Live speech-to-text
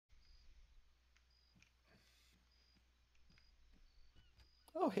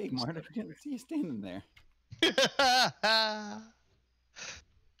Oh, hey, Marta, I didn't see you standing there.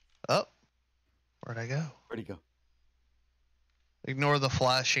 Oh, where'd I go? Where'd he go? Ignore the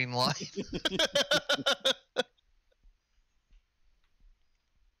flashing light.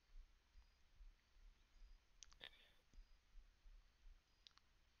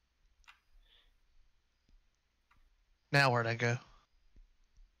 Now where'd I go?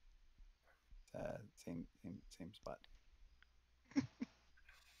 Same spot.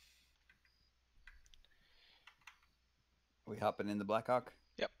 We hopping in the Blackhawk?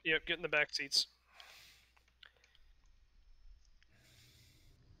 Yep, get in the back seats.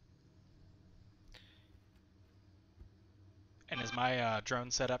 And is my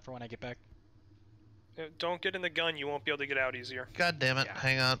drone set up for when I get back? Don't get in the gun, you won't be able to get out easier. God damn it, Yeah.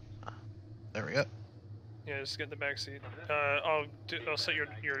 hang on. There we go. Yeah, just get in the back seat. I'll set your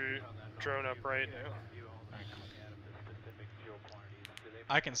drone up right now. Right.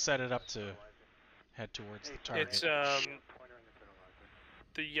 I can set it up to head towards the target. It's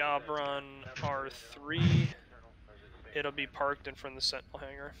the Yabron R3. It'll be parked in front of the Sentinel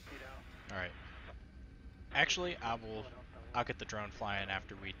hangar. Alright. Actually, I'll get the drone flying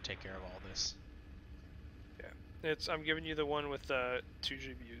after we take care of all this. Yeah. I'm giving you the one with 2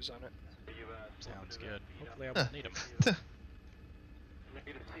 GPUs on it. Sounds good. Hopefully I won't need them.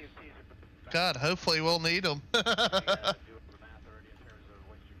 God, hopefully we'll need them.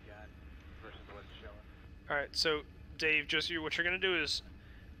 Alright, so Dave, what you're gonna do is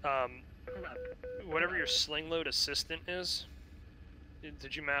whatever your sling load assistant is,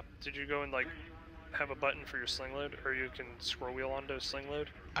 did you go and like have a button for your sling load, or you can scroll wheel onto sling load?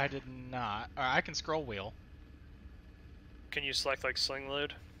 I did not. I can scroll wheel. Can you select like sling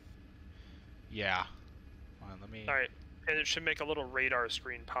load? Yeah. Hold on, let me... Alright, and it should make a little radar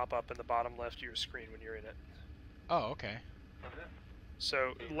screen pop up in the bottom left of your screen when you're in it. Oh, okay.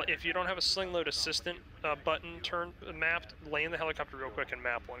 So if you don't have a sling load assistant button mapped, land the helicopter real quick and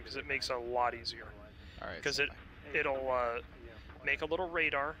map one, because it makes it a lot easier. Alright. Because it'll make a little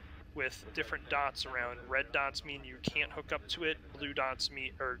radar with different dots around. Red dots mean you can't hook up to it. Blue dots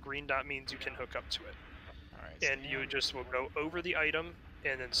green dot means you can hook up to it. Alright. And you just will go over the item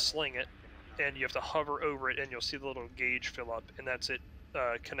and then sling it, and you have to hover over it, and you'll see the little gauge fill up, and that's it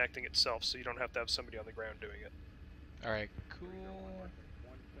connecting itself, so you don't have to have somebody on the ground doing it. Alright, cool.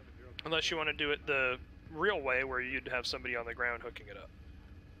 Unless you want to do it the real way, where you'd have somebody on the ground hooking it up.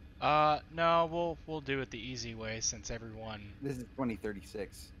 No, we'll do it the easy way, since everyone... This is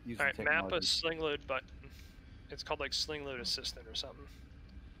 2036. Alright, map a sling load button. It's called like sling load assistant or something.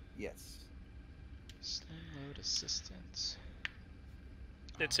 Yes. Sling load assistance.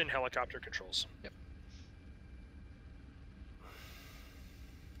 It's in helicopter controls. Yep.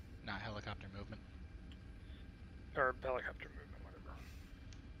 Not helicopter movement. Or helicopter movement, whatever.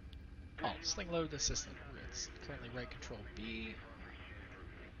 Oh, sling load assistant. It's currently right control B.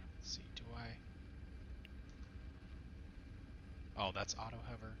 Let's see, do I... Oh, that's auto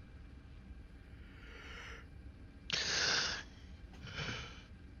hover.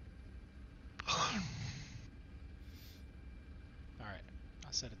 Alright,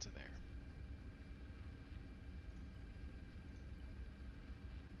 I'll set it to there.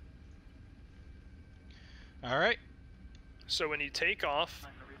 Alright. So when you take off,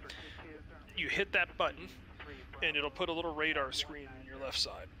 you hit that button, and it'll put a little radar screen on your left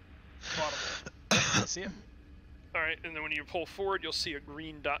side. Bottom left. See it? Alright, and then when you pull forward, you'll see a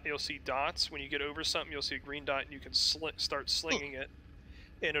green dot. You'll see dots. When you get over something, you'll see a green dot, and you can start slinging it.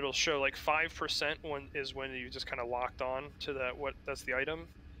 And it'll show like 5% when you just kind of locked on to that's the item.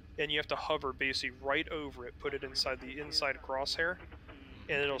 And you have to hover basically right over it, put it inside the inside crosshair,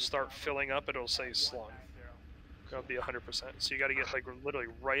 and it'll start filling up. It'll say slung. It'll be 100%. So you got to get like literally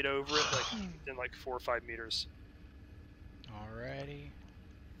right over it, like in like 4 or 5 meters. Alrighty.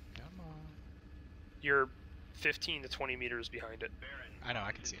 Come on. You're 15 to 20 meters behind it. I know,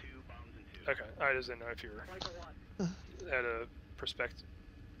 I can see it. Okay, I just didn't know if you were at a perspective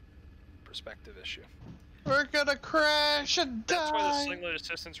issue. We're gonna crash and die. That's why the sling load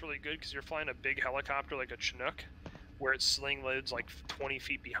assistant's really good, because you're flying a big helicopter like a Chinook, where it sling loads like 20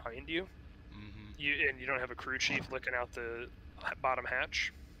 feet behind you. And you don't have a crew chief looking out the bottom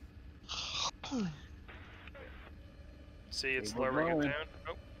hatch. See, it's lowering it down.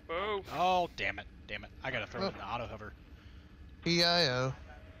 Oh, oh. Oh, damn it. Damn it. I gotta throw it in the auto hover. PIO.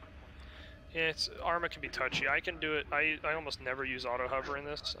 Yeah, Arma can be touchy. I can do it. I almost never use auto hover in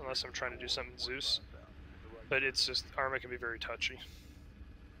this unless I'm trying to do something Zeus. But it's just, Arma can be very touchy.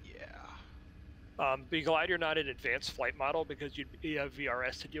 Yeah. Be glad you're not an advanced flight model, because you have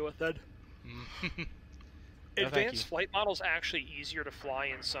VRS to deal with then. No, thank Advanced you. flight model's actually easier to fly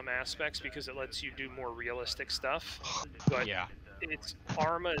in some aspects because it lets you do more realistic stuff. But Yeah. its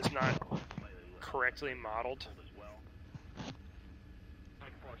Arma is not correctly modeled.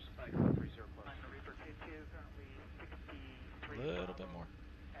 A little bit more.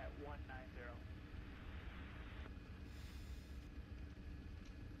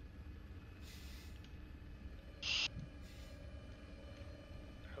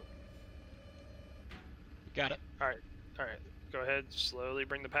 You got it. All right. Go ahead. Slowly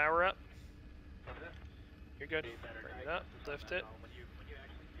bring the power up. You're good. Bring it up. Lift it.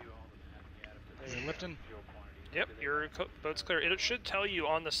 You're lifting. Yep. Your boat's clear. It should tell you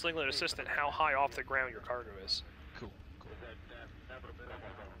on the Slinglet Assistant how high off the ground your cargo is. Cool.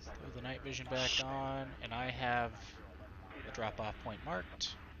 Throw the night vision back on, and I have the drop-off point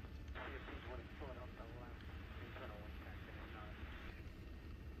marked.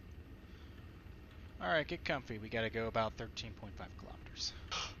 Alright, get comfy. We gotta go about 13.5 kilometers.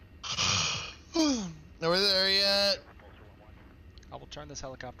 Are we there yet? I will turn this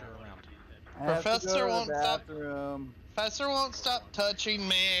helicopter around. I have to go Professor to the won't stop. bathroom. Professor won't stop touching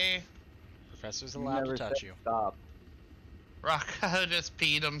me. Professor's You allowed to never touch said you. Stop. Rocco just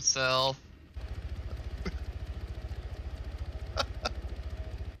peed himself.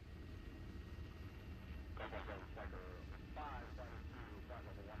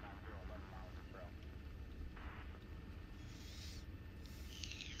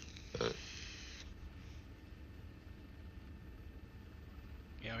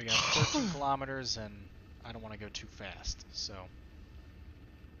 Yeah, we got 13 kilometers, and I don't want to go too fast, so...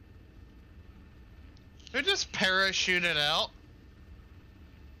 They just parachuted out.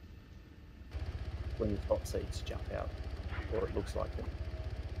 When you've got seats, jump out, or it looks like it.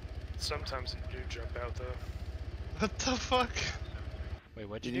 Sometimes they do jump out though. What the fuck? Wait,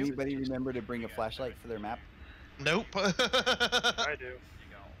 what'd Did you do? anybody remember to bring a flashlight for their map? Nope. I do.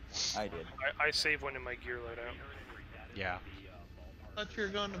 I did. I save one in my gear loadout. Yeah. Thought you were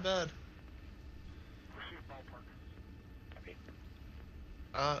going to bed.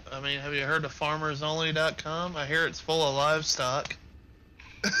 I mean, have you heard of farmersonly.com? I hear it's full of livestock.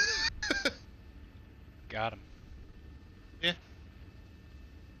 Got him. Yeah.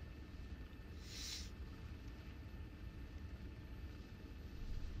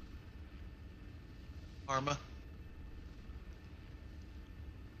 Arma.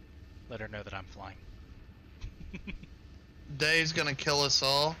 Let her know that I'm flying. Dave's gonna kill us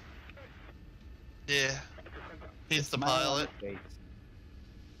all. Yeah. He's the Smile on pilot. your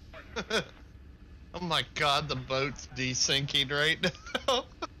face. Oh my god, the boat's desinking right now.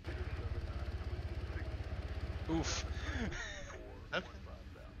 Oof.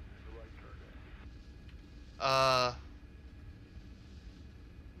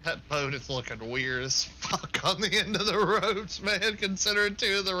 That boat is looking weird as fuck on the end of the ropes, man, considering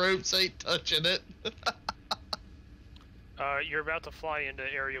two of the ropes ain't touching it. You're about to fly into an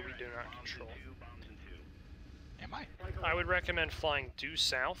area we do not control. Am I? I would recommend flying due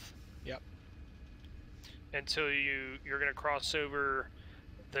south. Yep. Until you're gonna cross over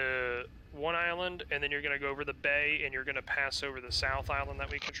the one island, and then you're gonna go over the bay, and you're gonna pass over the south island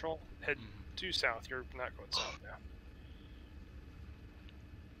that we control. Head due south. You're not going south now.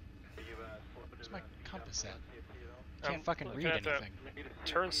 Where's my compass at? Can't I'm fucking looking read at the- anything.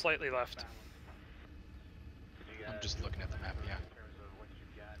 Turn slightly left. I'm just looking at the map, yeah.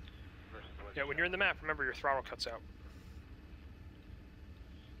 Yeah, when you're in the map, remember your throttle cuts out.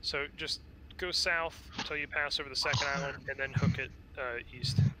 So just go south until you pass over the second island, and then hook it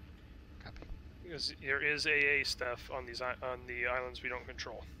east. Copy. Because there is AA stuff on these on the islands we don't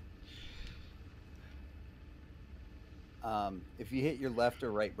control. If you hit your left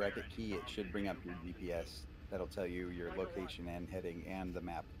or right bracket key, it should bring up your GPS. That'll tell you your location and heading and the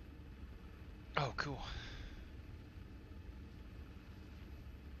map. Oh, cool.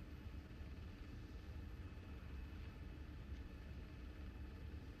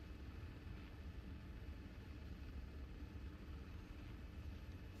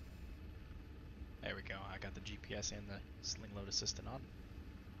 There we go. I got the GPS and the sling load assistant on.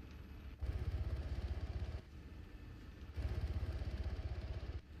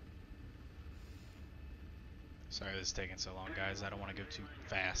 Sorry this is taking so long, guys. I don't want to go too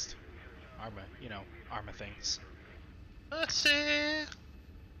fast. Arma, you know, Arma things. Let's see.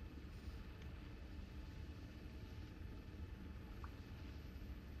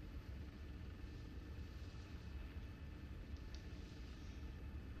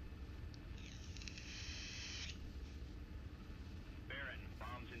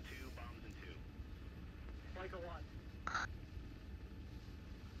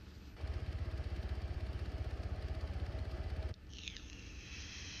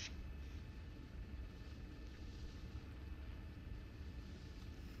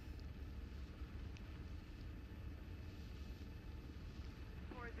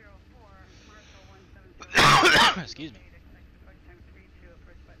 Excuse me.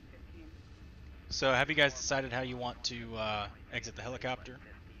 So have you guys decided how you want to exit the helicopter?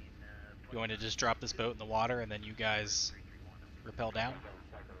 You want to just drop this boat in the water and then you guys rappel down?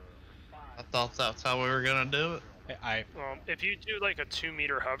 I thought that's how we were gonna do it. If you do like a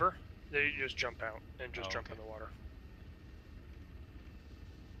 2-meter hover, then you just jump out and just jump okay. in the water.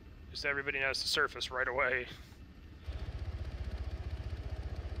 Just everybody has to surface right away.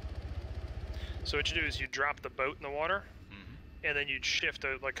 So what you do is you drop the boat in the water, and then you'd shift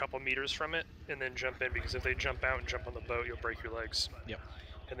a couple meters from it, and then jump in, because if they jump out and jump on the boat, you'll break your legs. Yep.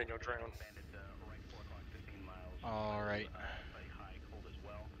 And then you'll drown. Alright.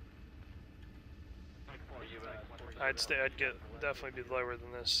 I'd definitely be lower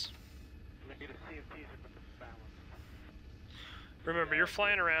than this. Remember, you're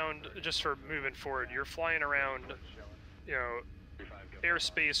flying around, just for moving forward, you're flying around, you know,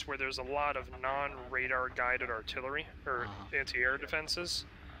 airspace where there's a lot of non-radar guided artillery, or anti-air defenses.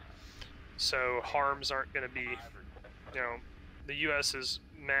 So harms aren't going to be, you know, the U.S.'s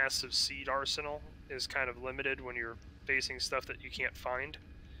massive seed arsenal is kind of limited when you're facing stuff that you can't find.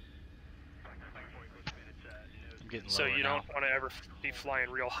 So you don't want to ever be flying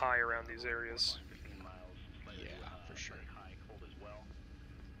real high around these areas. Yeah, for sure.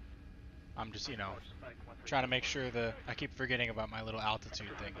 I'm just, you know, trying to make sure I keep forgetting about my little altitude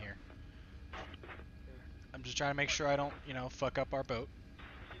thing here. I'm just trying to make sure I don't, you know, fuck up our boat.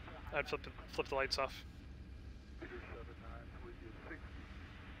 I'd flip the lights off.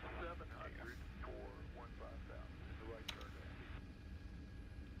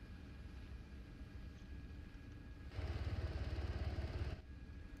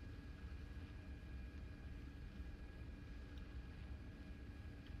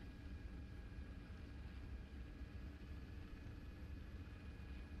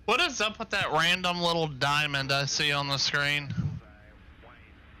 What is up with that random little diamond I see on the screen?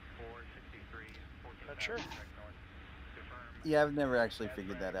 Not sure. Yeah, I've never actually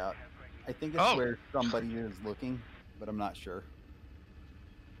figured that out. I think it's where somebody is looking, but I'm not sure.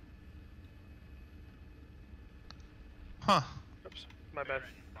 Huh. Oops, my bad.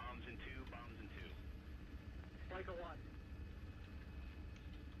 Bombs in two. Like a one.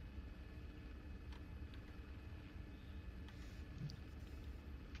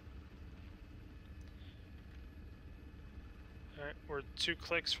 Alright, we're 2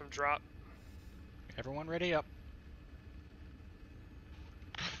 clicks from drop. Everyone ready up.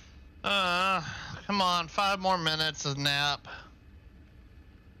 Come on, 5 more minutes of nap.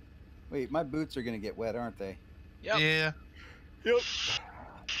 Wait, my boots are gonna get wet, aren't they? Yep. Yeah. Yep.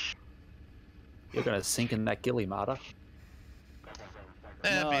 You're gonna sink in that ghillie, Marta.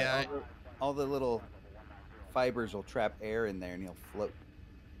 That'd No, be alright. all the little fibers will trap air in there and he'll float.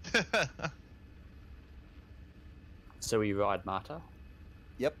 So we ride Marta.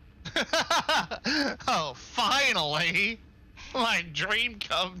 Yep. Oh, finally! My dream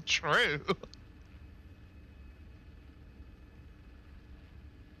come true.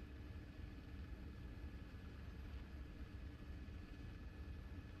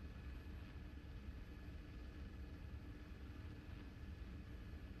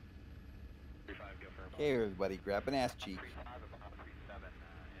 Hey everybody, grab an ass cheek.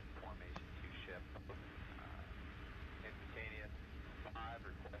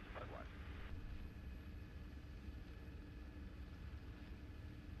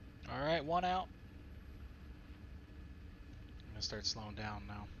 Alright, 1 out. I'm gonna start slowing down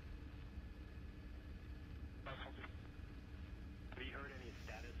now. Have you heard any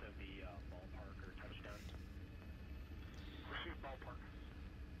status of the ballpark or touchdown? Receive ballpark.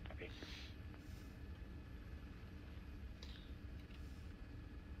 Okay.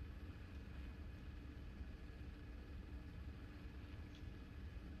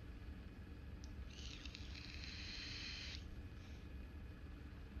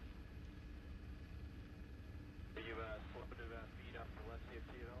 Are you flipping the feed up to less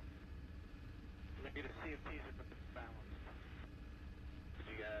CFT at all? Maybe the CFTs are balanced. Did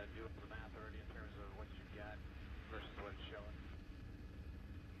you do the math already in terms of what you've got versus what it's showing?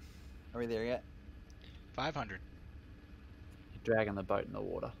 Are we there yet? 500. You're dragging the boat in the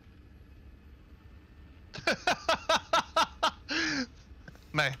water.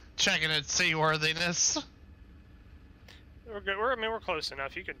 Man, checking its seaworthiness. We're good. We're close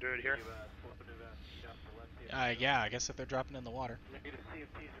enough. You can do it here. Yeah, I guess if they're dropping in the water. Maybe the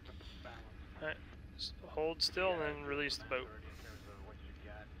CFTs are balanced. Alright, hold still and then release the boat. In terms of what you've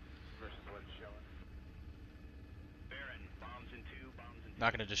got versus what it's showing. Baron, bombs in two, bombs in two.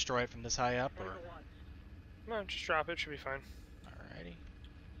 Not gonna destroy it from this high up, or? No, just drop it. Should be fine. Alrighty.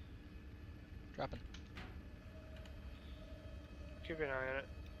 Dropping. keep an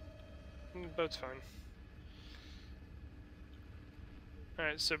eye on it. Boat's fine.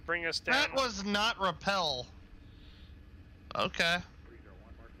 Alright, so bring us down. That was not rappel. Okay.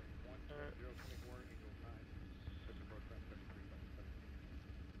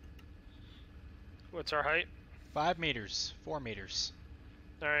 What's our height? 5 meters. 4 meters.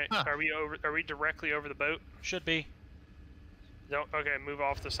 Alright, Huh. are we directly over the boat? Should be. No, okay, move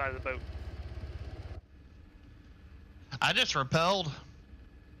off the side of the boat. I just repelled.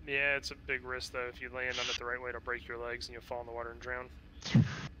 Yeah, it's a big risk though. If you land on it the right way, it'll break your legs and you'll fall in the water and drown.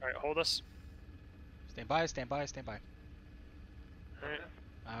 Alright, hold us. Stand by, stand by, stand by.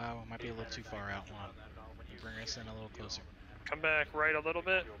 Alright, Might be a little too far out. Hold on. Bring us in a little closer. come back right a little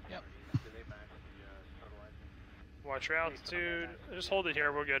bit. Yep. Watch your altitude. Just hold it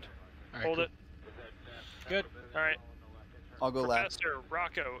here, we're good. Alright, Hold cool. it. Good. Alright, I'll go left. Professor,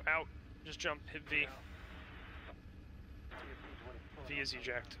 Rocco, out. Just jump, hit V. V is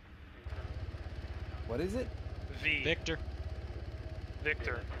eject. What is it? V. Victor.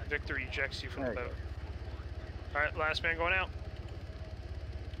 Victor. Victor ejects you from the There you boat. Alright, last man going out.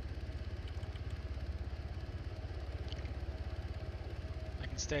 I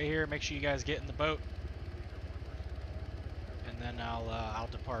can stay here. Make sure you guys get in the boat. And then I'll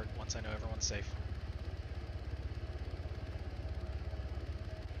depart once I know everyone's safe.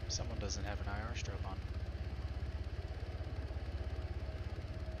 Someone doesn't have an IR strobe on.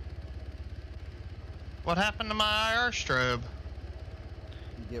 What happened to my IR strobe?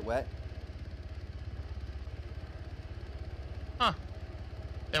 You get wet? Huh.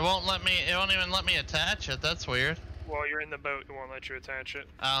 It won't let me, it won't even let me attach it. That's weird. While you're in the boat, it won't let you attach it.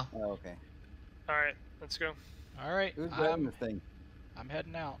 Oh. Oh, okay. Alright, let's go. All right. Who's driving this thing? I'm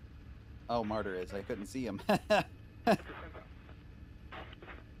heading out. Oh, Martyr is. I couldn't see him.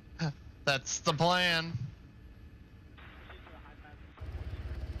 That's the plan.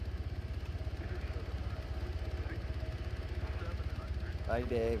 Bye,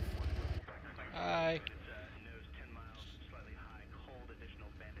 Dave. Bye.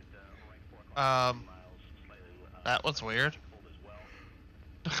 That was weird.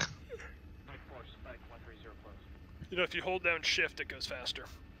 You know, if you hold down shift, it goes faster.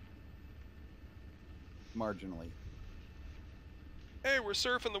 Marginally. Hey, we're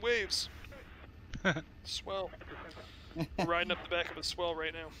surfing the waves. Swell. We're riding up the back of a swell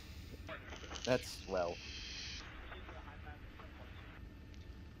right now. That's swell.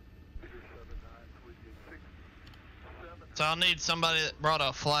 So I'll need somebody that brought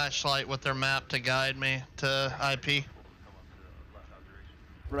a flashlight with their map to guide me to IP.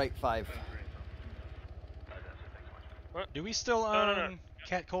 Right, 5. Do we still No, own no, no.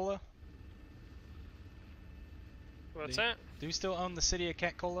 Cat Cola? What's Do- that? Do we still own the city of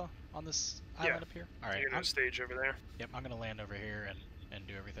Cat Cola on this Yeah. island up here? All right. You're gonna stage over there. Yep. I'm gonna land over here and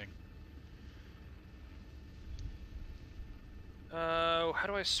do everything. How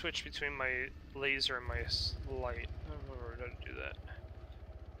do I switch between my laser and my light? I don't remember how to do that.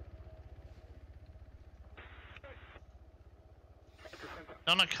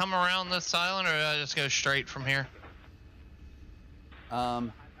 Don't I come around this island, or do I just go straight from here?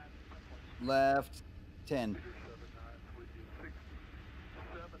 Left 10.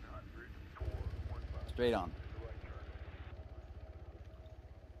 Straight on.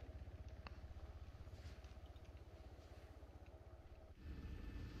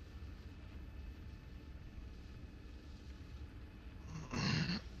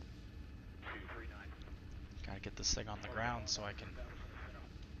 Gotta get this thing on the ground so I can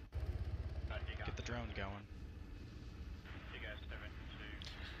get the drone going.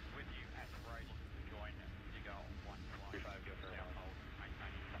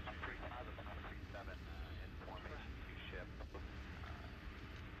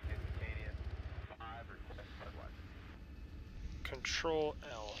 Control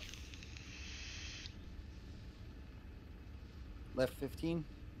L. Left 15.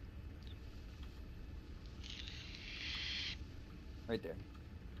 Right there.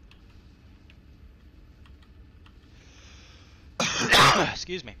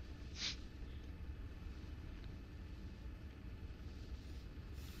 Excuse me.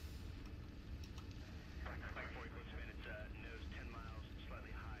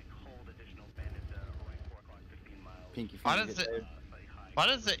 Pinky Why finger does get it- there. Why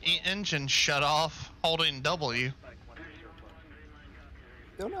does the engine shut off holding W?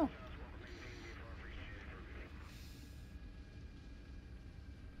 Don't know.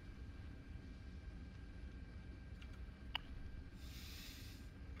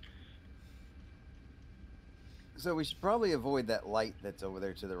 So we should probably avoid that light that's over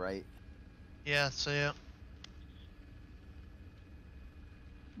there to the right. Yeah, see it.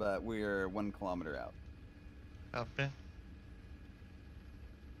 but we're 1 kilometer out. Copy. Baron,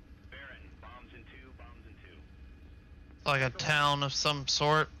 bombs in 2, bombs in 2. Like a town of some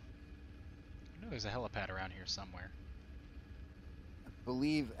sort. I know there's a helipad around here somewhere. I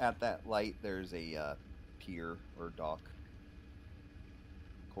believe at that light there's a pier or dock,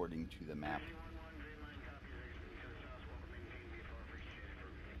 according to the map.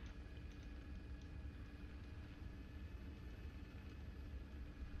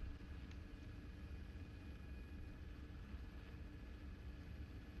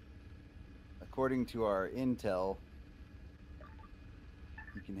 According to our intel,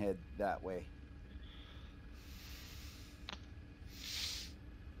 you can head that way.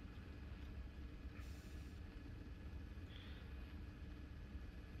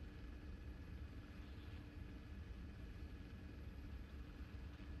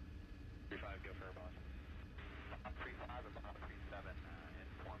 Go for a boss. Bomb 3-5 and bomb 3-7 in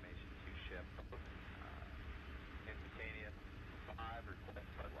formation 2 ship. Instantaneous 5 request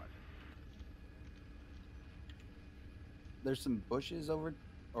flood watching. There's some bushes over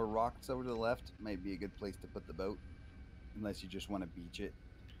or rocks over to the left. Might be a good place to put the boat, unless you just want to beach it,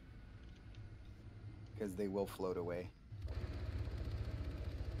 because they will float away.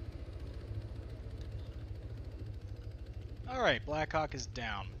 All right, Blackhawk is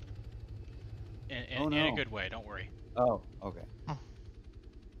down. Oh, In a no. good way. Don't worry. Oh, okay.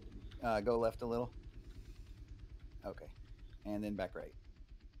 Huh. Go left a little. Okay, and then back right.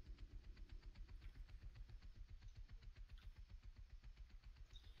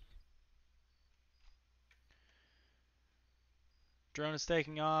 Drone is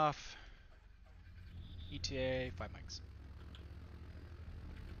taking off. ETA 5 mics.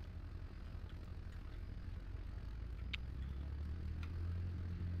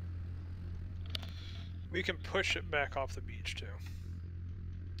 We can push it back off the beach too.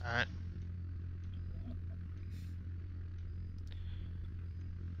 Alright.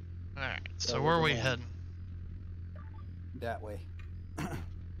 Alright, so So where are we're we going- heading? That way.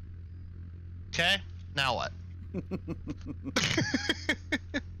 Okay, now what?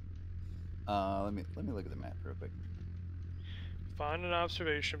 Let me look at the map real quick. Find an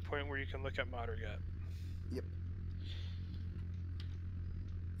observation point where you can look at Modergat. Yep.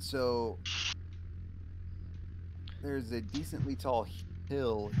 So there's a decently tall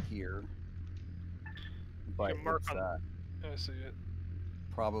hill here, but can mark it's on- I see it.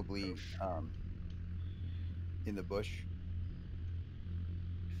 probably in the bush.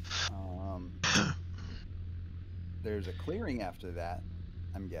 There's a clearing after that,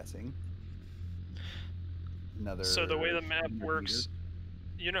 I'm guessing. Another. So the way the map 100 works, meters.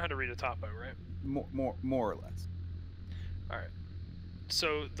 you know how to read a topo, right? More or less. All right.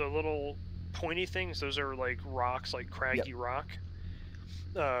 So the little pointy things, those are like rocks, like craggy rock.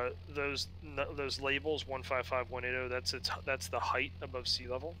 Those labels 155, 180. That's the height above sea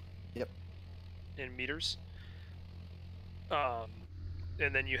level. Yep. In meters.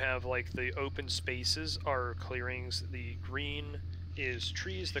 And then you have like the open spaces are clearings. The green is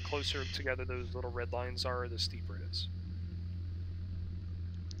trees. The closer together those little red lines are, the steeper it is.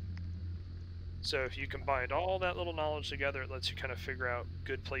 So if you combined all that little knowledge together, it lets you kind of figure out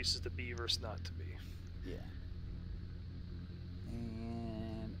good places to be versus not to be. Yeah.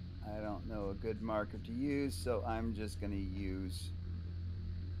 And I don't know a good marker to use, so I'm just going to use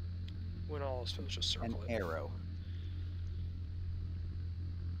When all is finished, just an circle it. arrow.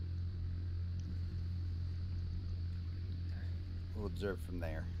 We'll observe from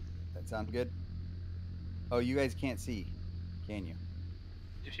there. That sound good? Oh, you guys can't see, can you?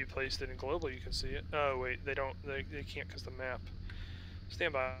 If you placed it in global, you can see it. Oh wait, they don't. They can't because the map.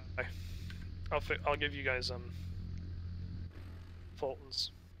 Stand by. I'll give you guys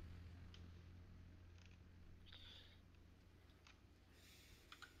Fulton's.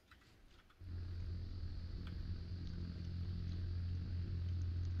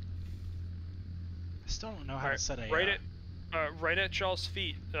 I still don't know how to set a. Right at y'all's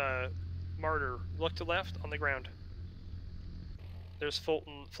feet, Martyr. Look to left on the ground. There's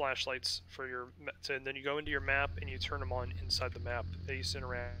Fulton flashlights for your. And then you go into your map and you turn them on inside the map. They used to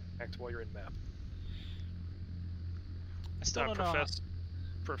interact while you're in map. I still don't know.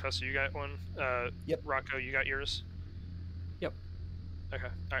 Professor, you got one. Yep. Rocco, you got yours. Yep. Okay. All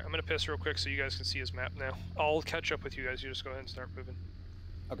right. I'm gonna piss real quick so you guys can see his map now. I'll catch up with you guys. You just go ahead and start moving.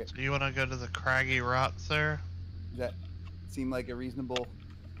 Okay. So you want to go to the craggy rocks there? Does that seem like a reasonable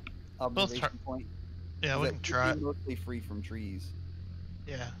observation point? Yeah, we That can should try be it. mostly free from trees.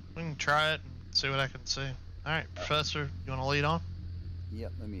 Yeah, we can try it and see what I can see. Alright, Professor, you want to lead on?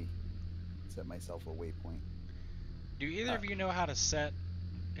 Yep, let me set myself a waypoint. Do either of you know how to set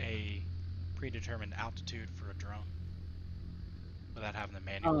a predetermined altitude for a drone without having to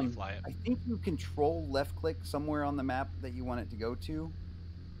manually fly it? I think you control left click somewhere on the map that you want it to go to,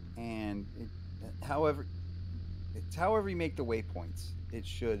 and however you make the waypoints, it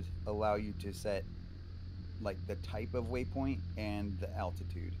should allow you to set like the type of waypoint and the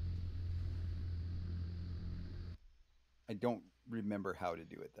altitude. I don't remember how to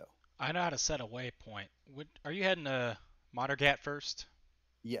do it though. I know how to set a waypoint. Are you heading to Mottergat first?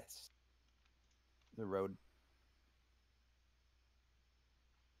 Yes. The road.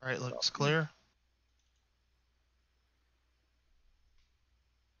 Right, looks clear.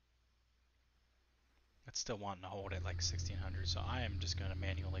 It's still wanting to hold at like 1600, so I am just going to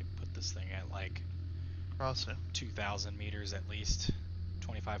manually put this thing at like Crossing. 2000 meters at least,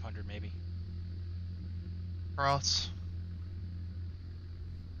 2500 maybe. Cross.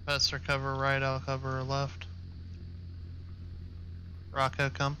 Bester cover right, I'll cover left.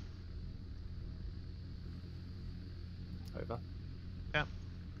 Rocco, come. Over. Yeah.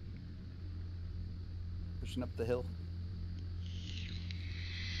 Pushing up the hill.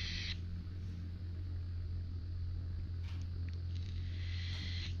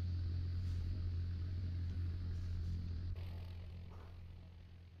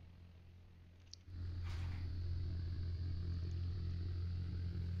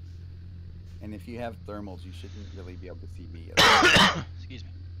 And if you have thermals, you shouldn't really be able to see me. Excuse me.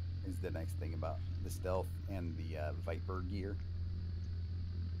 Is the next thing about the stealth and the Viper gear.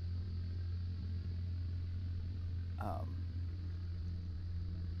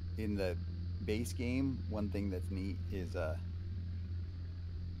 In the base game, one thing that's neat is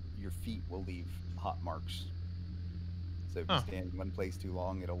your feet will leave hot marks. So if you stand in one place too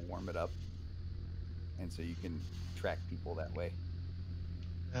long, it'll warm it up. And so you can track people that way.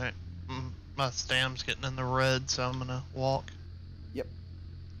 Alright. My stam's getting in the red, so I'm gonna walk. Yep.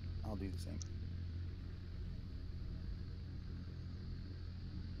 I'll do the same.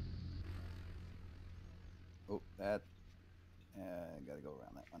 Oh, that. Gotta go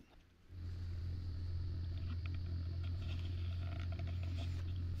around that one.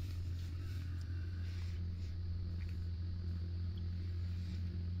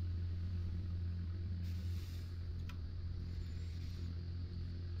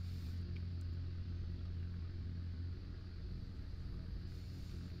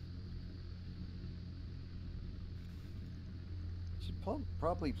 Should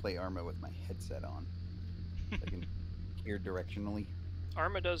probably play Arma with my headset on. So I can hear directionally.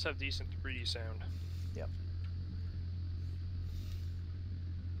 Arma does have decent 3D sound. Yep.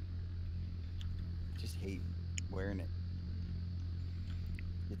 Just hate wearing it.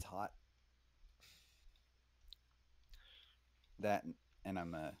 It's hot. That, and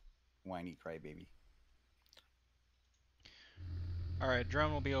I'm a whiny crybaby. Alright,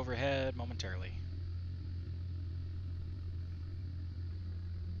 drone will be overhead momentarily.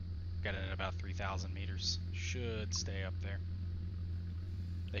 Got it at about 3,000 meters. Should stay up there.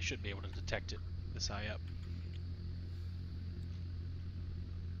 They should be able to detect it this high up.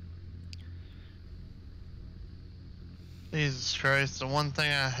 Jesus Christ, the one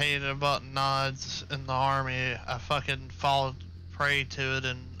thing I hated about nods in the army, I fucking followed prey to it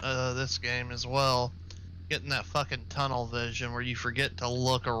in this game as well. Getting that fucking tunnel vision where you forget to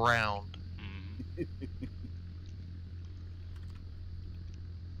look around.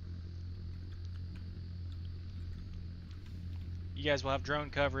 You guys will have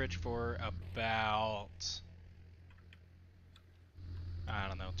drone coverage for about, I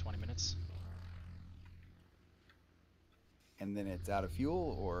don't know, 20 minutes. And then it's out of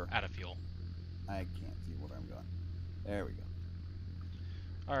fuel, or? Out of fuel. I can't see where I'm going. There we go.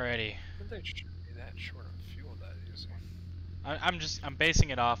 Alrighty. They shouldn't be that short on fuel that easy. I'm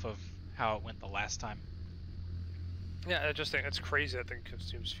basing it off of how it went the last time. Yeah, I just think it's crazy that thing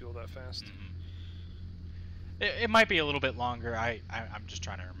consumes fuel that fast. Mm-hmm. It might be a little bit longer. I'm just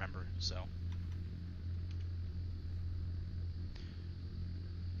trying to remember, so.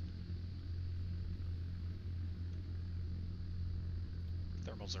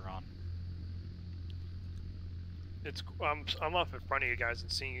 Thermals are on. It's I'm up in front of you guys,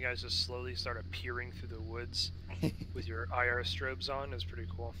 and seeing you guys just slowly start appearing through the woods with your IR strobes on is pretty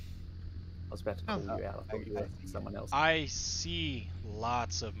cool. I was about to call you out. I thought you were someone else. I see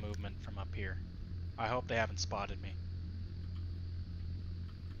lots of movement from up here. I hope they haven't spotted me.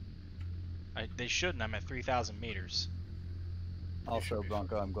 They shouldn't. I'm at 3,000 meters. Also,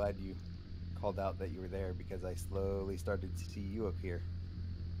 Bronco, I'm glad you called out that you were there, because I slowly started to see you up here.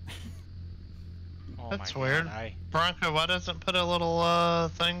 Oh That's my weird. God, Bronco, why doesn't put a little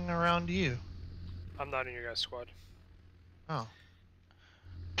thing around you? I'm not in your guys' squad. Oh.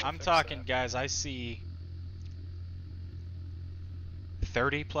 I'm fix talking, that. guys, I see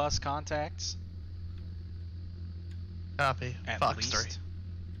 30 plus contacts Copy. at Fox 3. least.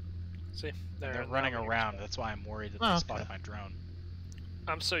 See, And there, they're now running we can around. respond. That's why I'm worried that Oh, they okay. spotted my drone.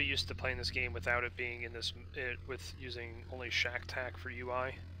 I'm so used to playing this game without it being in this, with using only Shack Tac for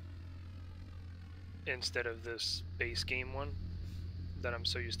UI instead of this base game one, that I'm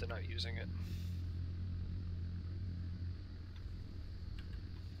so used to not using it.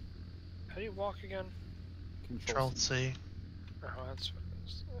 How do you walk again? Control C. Oh, that's what it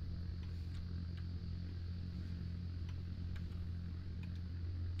is.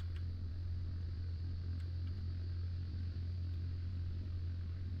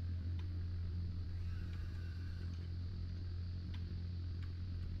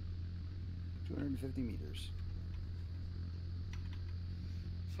 250 meters.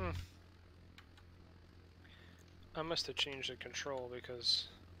 I must have changed the control because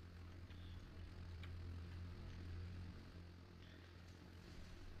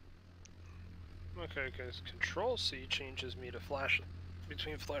okay, because Control C changes me to flash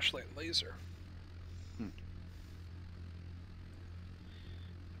between flashlight and laser.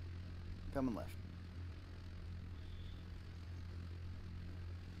 Coming left.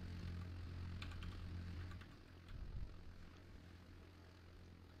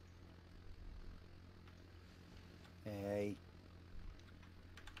 Hey.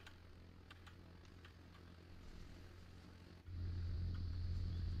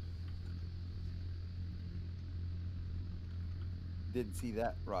 Didn't see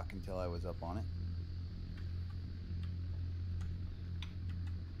that rock until I was up on it.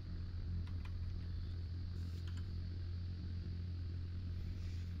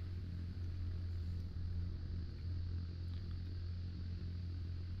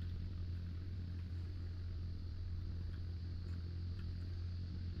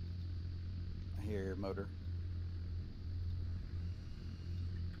 I hear your motor.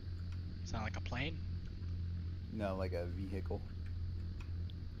 Sound like a plane? No, like a vehicle.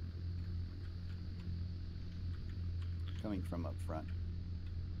 Coming from up front.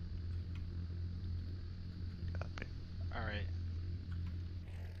 Copy. Alright.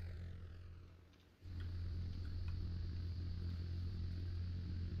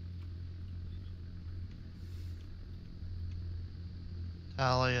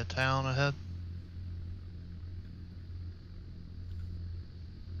 Tally a town ahead.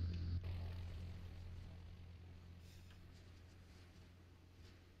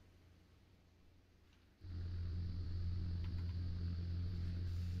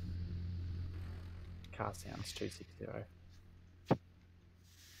 Car sounds 260. Alright.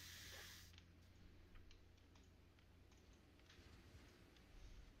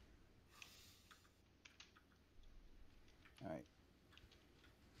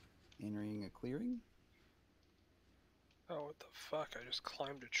 Entering a clearing. Oh, what the fuck? I just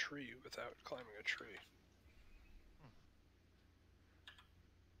climbed a tree without climbing a tree.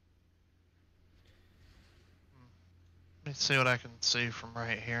 Let me see what I can see from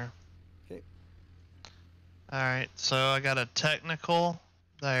right here. Okay. Alright, so I got a technical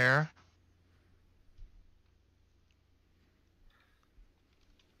there.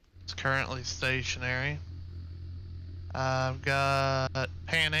 It's currently stationary. I've got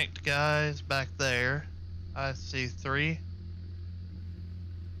panicked guys back there. I see 3.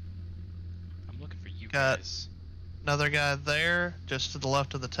 I'm looking for you Got- guys. Another guy there, just to the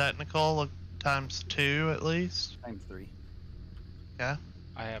left of the technical, look, times 2 at least. Times 3. Yeah,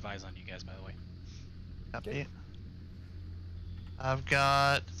 I have eyes on you guys, by the way. copy. Okay. I've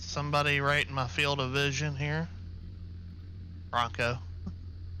got somebody right in my field of vision here. Bronco.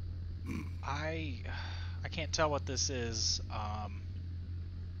 I can't tell what this is.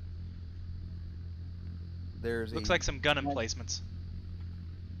 There's Looks a... like some gun emplacements.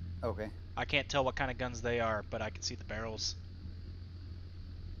 Okay. I can't tell what kind of guns they are, but I can see the barrels.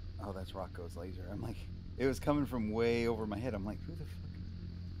 Oh, that's Rocco's laser. I'm like, it was coming from way over my head. I'm like, who the fuck?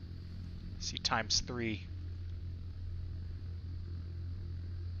 See times 3.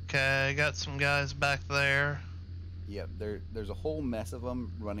 Okay, got some guys back there. Yep, there's a whole mess of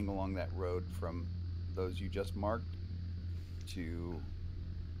them running along that road from those you just marked to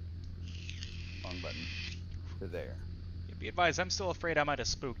wrong button to there. Yeah, be advised, I'm still afraid I might have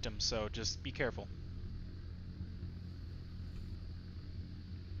spooked him, so just be careful.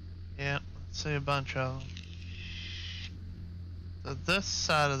 Yeah, see a bunch of them. So this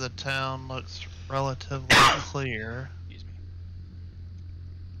side of the town looks relatively clear. Excuse me.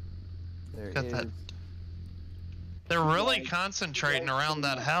 There Got is. that. They're really guys- concentrating guys around sitting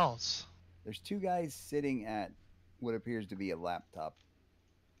that at- house. There's 2 guys sitting at what appears to be a laptop.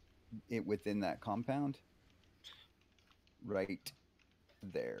 it within that compound. Right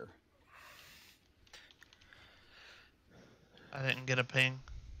there. I didn't get a ping.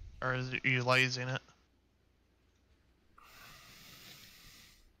 Or are you lasing it?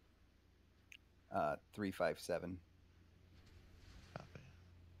 357 Copy.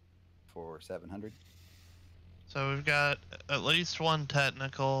 for 700. So we've got at least one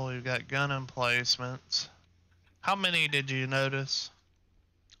technical. We've got gun emplacements. How many did you notice?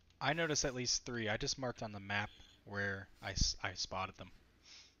 I noticed at least 3. I just marked on the map where I spotted them.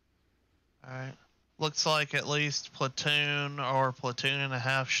 Alright. Looks like at least platoon or platoon and a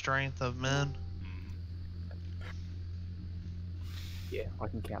half strength of men. Yeah, I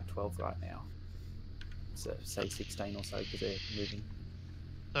can count 12 right now. So say 16 or so because they're moving.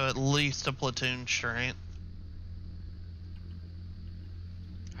 So at least a platoon strength.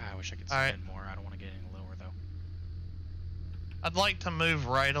 I wish I could zoom Alright. in more. I don't want to get any lower though. I'd like to move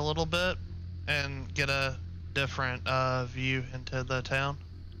right a little bit and get a different view into the town.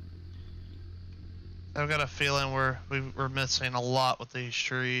 I've got a feeling we're missing a lot with these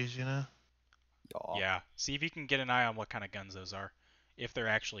trees, you know? Yeah. See if you can get an eye on what kind of guns those are. If they're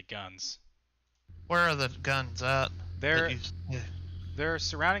actually guns. Where are the guns at? They're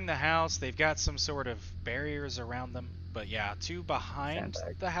surrounding the house. They've got some sort of barriers around them. But yeah, 2 behind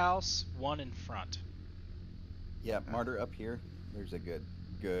Sandbag. the house, 1 in front. Yeah, Martyr up here. There's a good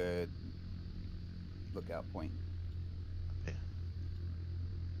lookout point. Okay.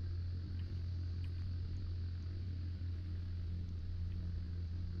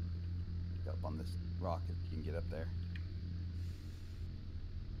 Up on this rock if you can get up there.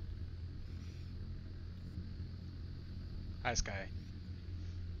 Hi, Sky.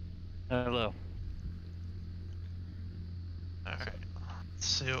 Hello. Alright. Let's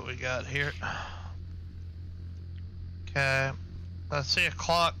see what we got here. Okay. I see a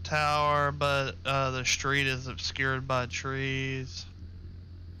clock tower, but the street is obscured by trees.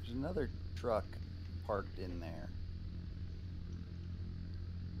 There's another truck parked in there.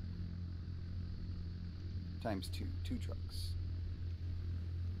 Times 2. 2 trucks.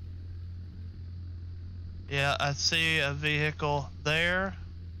 Yeah, I see a vehicle there.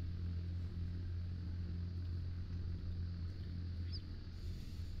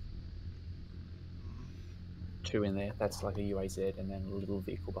 Two in there. That's like a UAZ and then a little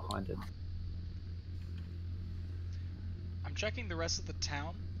vehicle behind it. I'm checking the rest of the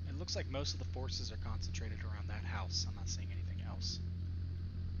town. It looks like most of the forces are concentrated around that house. I'm not seeing anything else.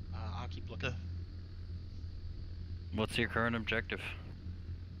 I'll keep looking. What's your current objective?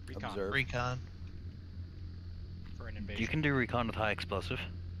 Recon. Observe. Recon. For an invasion. You can do recon with high explosive.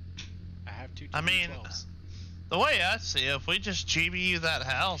 I have 2 I mean, TB12s. the way I see it, if we just GBU that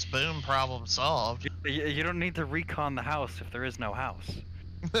house, boom, problem solved. You don't need to recon the house if there is no house.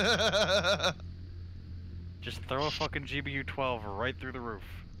 Just throw a fucking GBU-12 right through the roof.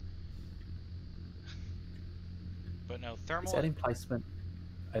 But no, Is thermal. that emplacement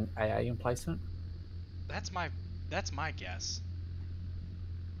an AA emplacement? That's my guess.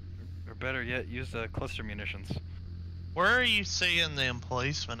 Or better yet, use the cluster munitions. Where are you seeing the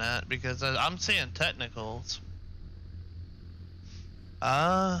emplacement at? Because I'm seeing technicals.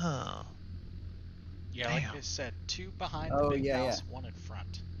 Oh. Yeah, Damn. like I said, 2 behind Oh, the big yeah, house, 1 in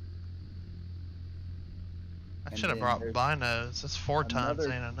front. I And should have then brought there's binos. That's 4 times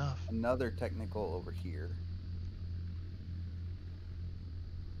another- ain't enough. Another technical over here.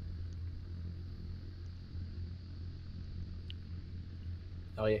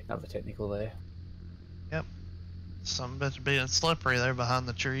 Oh yeah, another technical there. Yep. Some bitch being slippery there behind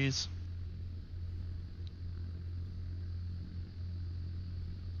the trees.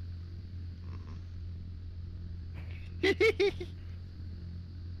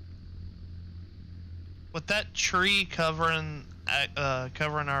 With that tree covering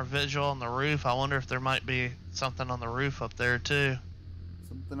our visual on the roof, I wonder if there might be something on the roof up there too.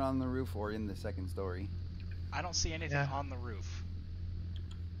 Something on the roof or in the second story. I don't see anything Yeah. on the roof.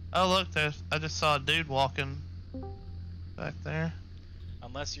 Oh look, I just saw a dude walking back there.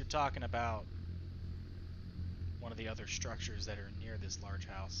 Unless you're talking about one of the other structures that are near this large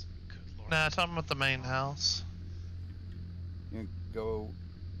house. Good lord. Nah, talking about the main house. You go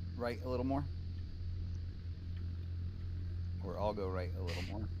right a little more? Or I'll go right a little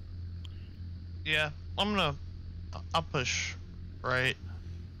more. Yeah, I'll push right.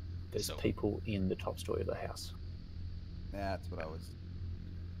 There's So- people in the top story of the house. That's what I was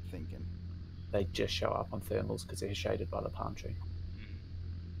thinking. They just show up on thermals because they're shaded by the palm tree.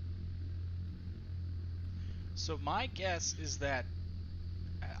 So my guess is that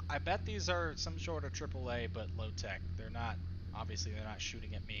I bet these are some sort of AAA but low tech. They're not Obviously, they're not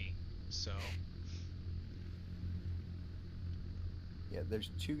shooting at me, so Yeah, there's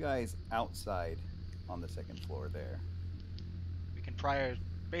 2 guys outside on the 2nd floor there. we can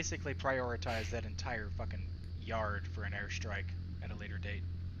basically prioritize that entire fucking yard for an airstrike at a later date.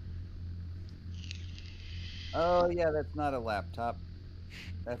 Oh yeah, that's not a laptop.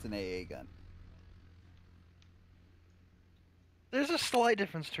 That's an AA gun. There's a slight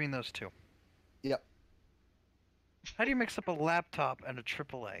difference between those two. Yep. How do you mix up a laptop and a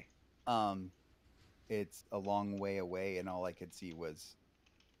AAA? It's a long way away, and all I could see was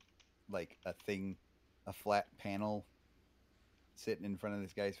like a flat panel sitting in front of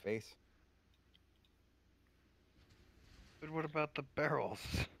this guy's face. But what about the barrels?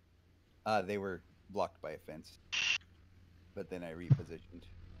 They were blocked by a fence, but then I repositioned.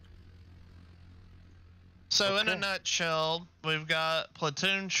 So in a Okay. nutshell, we've got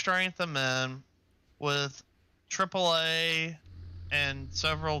platoon strength of men with AAA and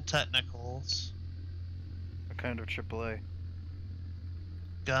several technicals. What kind of AAA?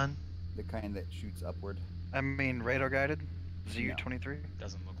 Gun. The kind that shoots upward. I mean, radar guided? ZU-23?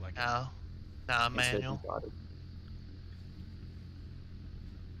 Doesn't look like it. No. Nah, manual.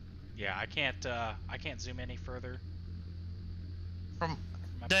 Yeah, I can't zoom any further. From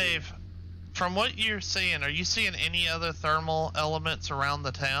up here. Dave, from what you're seeing, are you seeing any other thermal elements around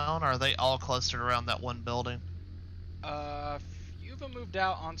the town? Or are they all clustered around that one building? Few of them moved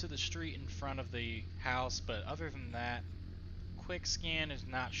out onto the street in front of the house, but other than that, quick scan is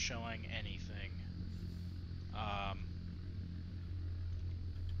not showing anything.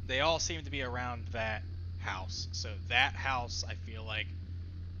 They all seem to be around that house. So that house, I feel like,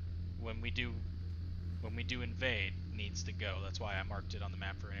 when we do invade, needs to go. That's why I marked it on the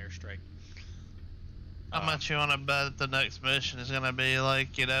map for an airstrike. How much you want to bet the next mission is going to be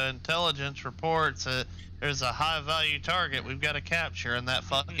like, you know, intelligence reports that there's a high value target we've got to capture in that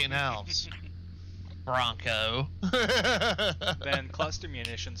fucking house. Bronco. Then cluster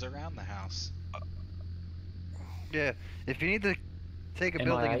munitions around the house. Yeah, if you need to take a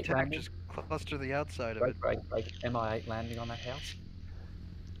building MI8 attack, landing? just cluster the outside of it. Break. MI8 landing on that house.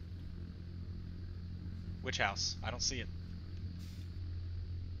 Which house? I don't see it.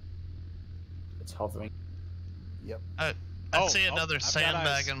 It's hovering, Yep. I see another I've got sandbag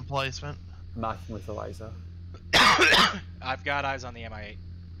eyes. emplacement. marking with the laser. I've got eyes on the MI8. It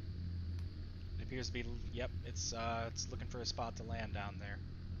appears to be. Yep, it's looking for a spot to land down there.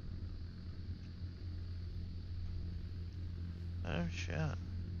 Oh shit. I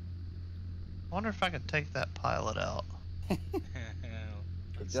wonder if I could take that pilot out.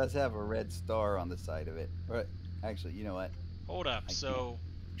 It does have a red star on the side of it. Or, actually, you know what? Hold up. I So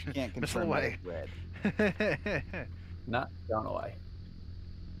You can't Missile confirm that away. it's red. Nah, gone away.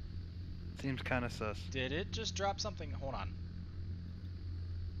 Seems kind of sus. did it just drop something? Hold on.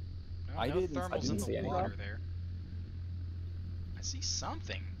 No, I no didn't- I thermals didn't in see the anything. water there. I see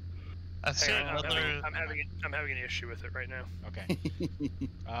something. I see Hang on, another. I'm having an issue with it right now. Okay.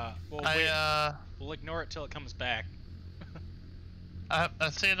 Well, we'll ignore it till it comes back. I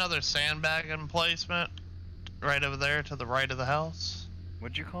see another sandbag emplacement right over there to the right of the house.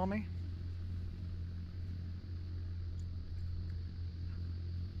 Would you call me?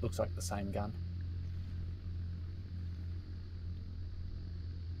 Looks like the same gun.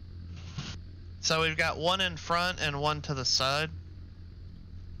 So we've got one in front and one to the side.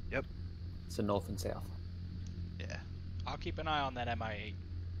 So north and south. Yeah. I'll keep an eye on that MI8.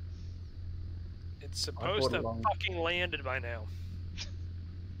 It's supposed to have along. fucking landed by now.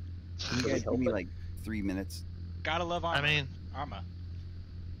 Can you guys give me like 3 minutes? Gotta love Arma. I mean, Arma.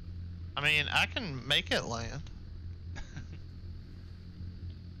 I can make it land.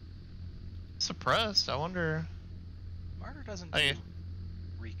 Suppressed. I wonder. Martyr doesn't Hey. do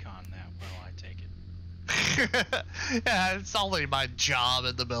recon that well, I take it. Yeah, it's only my job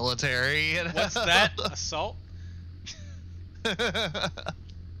in the military. You know? What's that? Assault? That's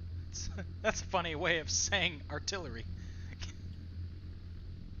a funny way of saying artillery.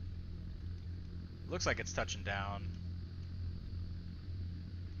 Looks like it's touching down.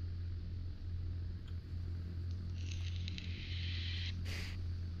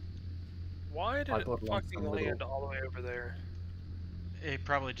 Why did I it put along fucking some little- land all the way over there? It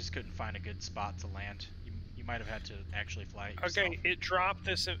probably just couldn't find a good spot to land. You might have had to actually fly it yourself. Okay, it dropped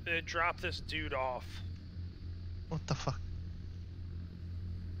this dude off. What the fuck?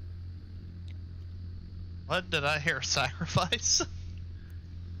 What did I hear? Sacrifice?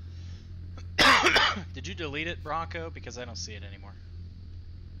 Did you delete it, Bronco? Because I don't see it anymore.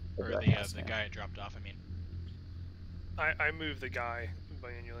 Or That the house the now. guy it dropped off. I mean, I moved the guy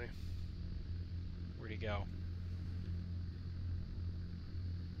manually. where'd he go?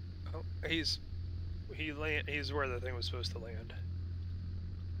 Oh, he's where the thing was supposed to land.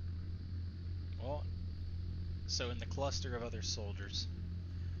 Well, so in the cluster of other soldiers.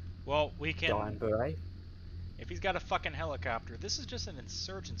 Well, we can. Dying beret. If he's got a fucking helicopter, this is just an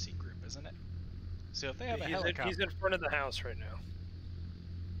insurgency group, isn't it? So if they have a helicopter. He's in front of the house right now.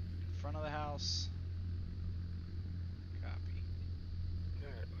 In front of the house. Copy.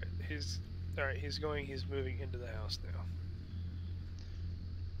 Alright, he's moving into the house now.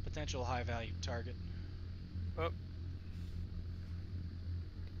 Potential high value target. Oh.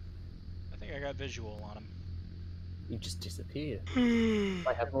 I think I got visual on him. You just disappeared.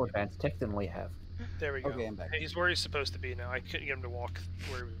 They have more advanced tech than we have. There we go. Okay, I'm back. He's where he's supposed to be now. I couldn't get him to walk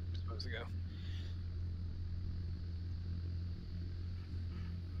where he was supposed to go.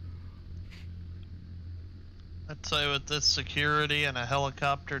 I'd say with this security and a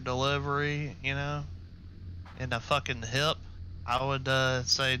helicopter delivery, you know, in a fucking hip, I would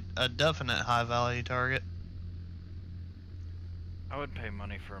say a definite high value target. I would pay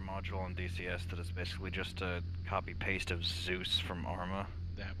money for a module on DCS that is basically just a copy paste of Zeus from Arma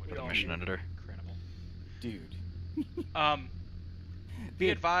That would for the be mission editor. incredible. Dude. Be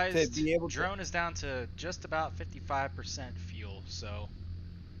advised, to be able to- drone is down to just about 55% fuel, so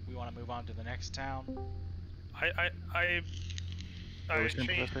we want to move on to the next town. I was changed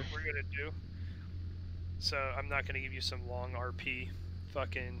Professor? what we're gonna do. So I'm not gonna give you some long RP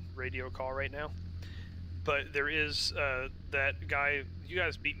fucking radio call right now. But there is that guy. You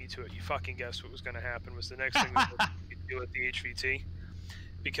guys beat me to it. You fucking guessed what was gonna happen. Was the next thing we could do at the HVT,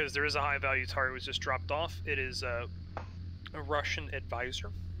 because there is a high value target was just dropped off. It is a Russian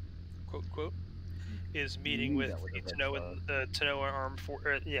advisor, quote quote, is meeting with the TANOA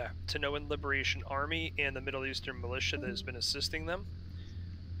TANOA Liberation Army and the Middle Eastern militia that has been assisting them.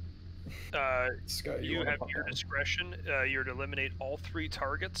 You have your discretion. You're to eliminate all 3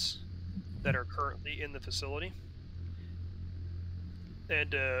 targets that are currently in the facility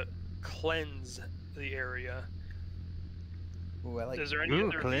and cleanse the area. Ooh, I like Is there any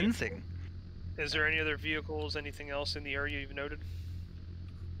other cleansing. Is there any other vehicles, anything else in the area you've noted?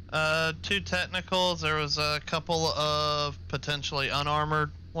 2 technicals. There was a couple of potentially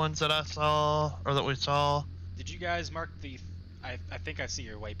unarmored ones that I saw, or that we saw. Did you guys mark the... I think I see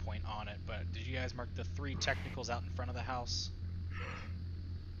your waypoint on it, but did you guys mark the 3 technicals out in front of the house?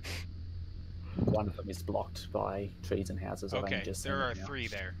 One of them is blocked by trees and houses. I've only Okay, just seen there it are now. 3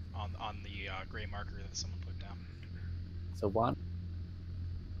 there on the gray marker that someone put down. So one.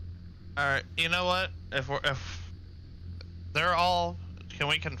 All right, you know what? If they're all, can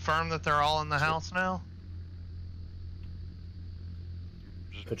we confirm that they're all in the house now?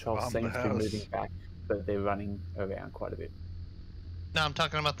 Just Patrol bomb seems the to be house. moving back, but they're running around quite a bit. No, I'm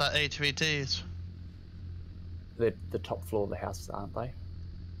talking about the HVTs. They're the top floor of the houses, aren't they?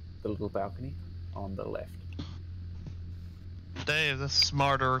 The little balcony on the left. Dave, this is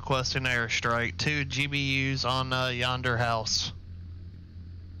smarter requesting airstrike. 2 GBUs on yonder house.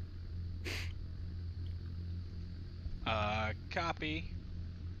 Copy.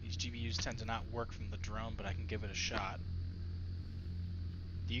 These GBUs tend to not work from the drone, but I can give it a shot.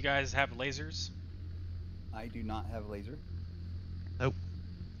 Do you guys have lasers? I do not have laser. Nope.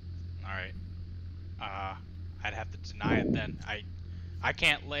 Alright. I'd have to deny it then. I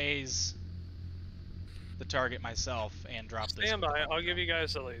can't laze the target myself and drop this. Stand by. I'll give you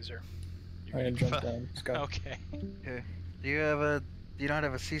guys a laser. I can jump down. Let's go. Okay. Okay. Do you not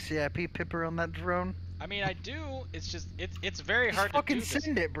have a CCIP pipper on that drone? I mean, I do. It's just it's very Just hard to do fucking this.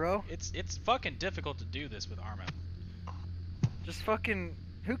 send it, bro. It's fucking difficult to do this with Arma. Just fucking.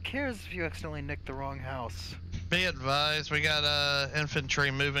 Who cares if you accidentally nick the wrong house? Be advised, we got infantry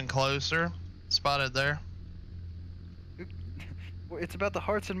moving closer. Spotted there. Well, it's about the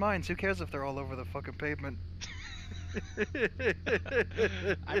hearts and minds. Who cares if they're all over the fucking pavement?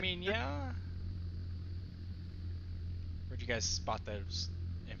 I mean, yeah. Where'd you guys spot those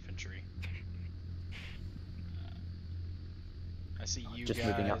infantry? I see you Just guys.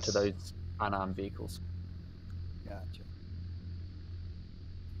 moving up to those unarmed vehicles. Gotcha.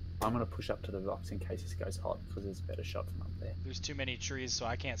 I'm going to push up to the rocks in case this goes hot, because there's a better shot from up there. There's too many trees, so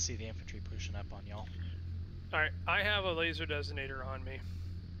I can't see the infantry pushing up on y'all. Alright, I have a laser designator on me.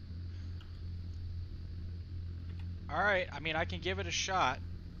 Alright, I mean, I can give it a shot.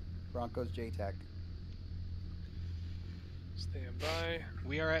 Broncos JTAC. Stand by.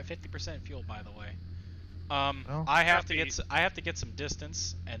 We are at 50% fuel, by the way. Well, I have to copy. I have to get some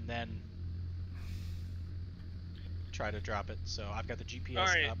distance and then try to drop it. So I've got the GPS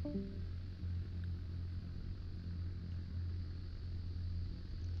Alright. up.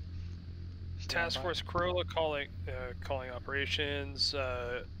 Task by. Force Corolla calling operations.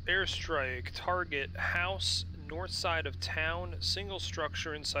 Airstrike. Target house north side of town. Single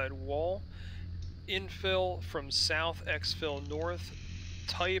structure inside wall. Infill from south. Exfil north.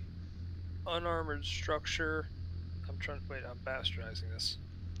 Type unarmored structure. I'm bastardizing this.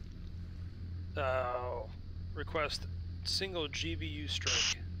 Request single GBU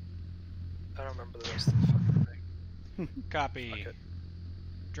strike. I don't remember the rest of the fucking thing. Copy. Fuck it.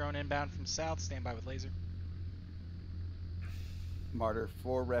 Drone inbound from south. Stand by with laser. Martyr,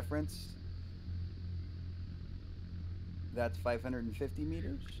 for reference, that's 550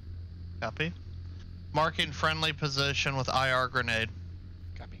 meters. Copy. Marking friendly position with IR grenade.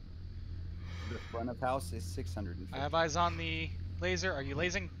 Copy. The front of house is 650. I have eyes on the laser. Are you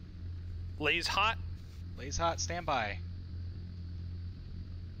lasing? Lays hot. Lays hot. Stand by.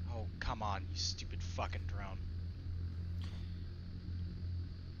 Oh, come on, you stupid fucking drone.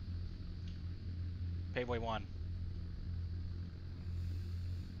 Paveway 1.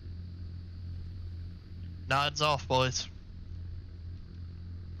 Nods off, boys.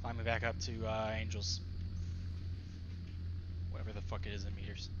 Climbing back up to Angels. Whatever the fuck it is in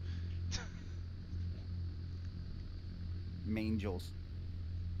meters. Mangels.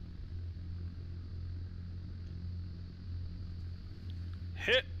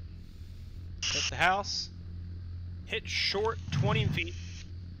 Hit. Hit the house. Hit short 20 feet.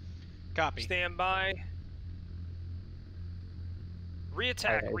 Copy. Stand by.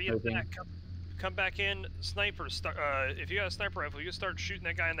 Reattack. Okay, Reattack. moving. Come back in. Sniper. If you got a sniper rifle, you can start shooting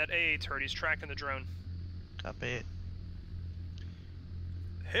that guy in that AA turret. He's tracking the drone. Copy.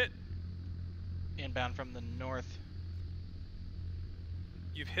 Hit. Inbound from the north.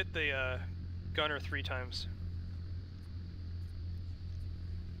 You've hit the gunner 3 times.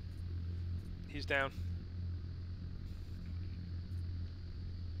 He's down.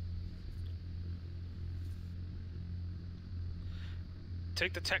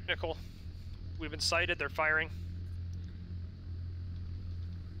 Take the technical. We've been sighted. They're firing.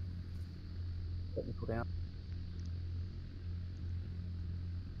 Technical down.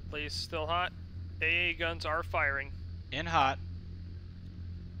 Blaze still hot. AA guns are firing. In hot.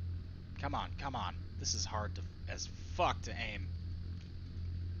 Come on, come on. This is hard to as fuck to aim.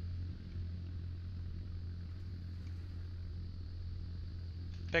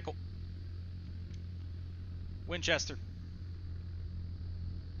 Pickle. Winchester.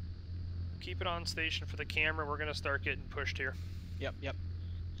 Keep it on station for the camera. We're gonna start getting pushed here. Yep, yep.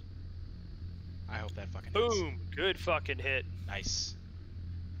 I hope that fucking hits. Boom! Good fucking hit. Nice.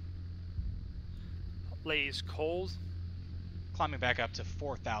 Lays cold. Climbing back up to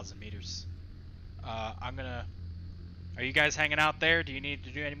 4,000 meters. I'm gonna... Are you guys hanging out there? Do you need to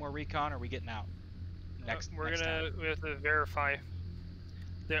do any more recon, or are we getting out? We have to verify.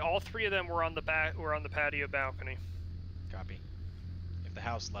 All 3 of them were on the patio balcony. Copy. If the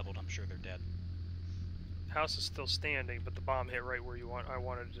house leveled, I'm sure they're dead. House is still standing, but the bomb hit right where I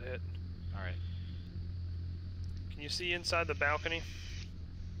wanted it to hit. Alright. Can you see inside the balcony?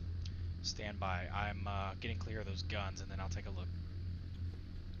 Stand by. I'm getting clear of those guns, and then I'll take a look.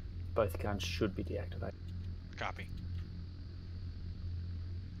 Both guns should be deactivated. Copy.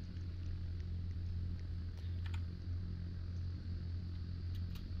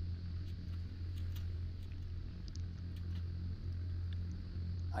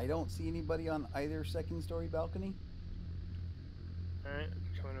 I don't see anybody on either second story balcony. Alright,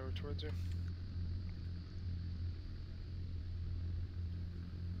 coming over towards you.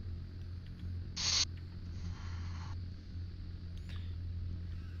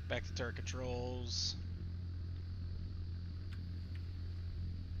 Back to turret controls.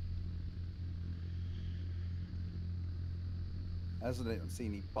 As I don't see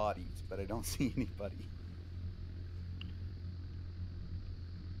any bodies, but I don't see anybody.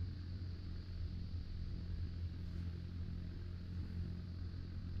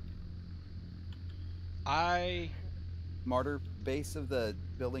 Martyr, base of the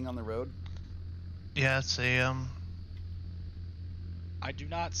building on the road. Yeah, I see him. I do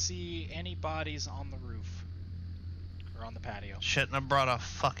not see any bodies on the roof. Or on the patio. Shouldn't have brought a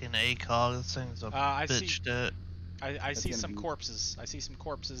fucking ACOG. This thing's a I bitch to... I see gonna some be- corpses. I see some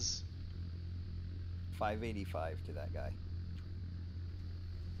corpses. 585 to that guy.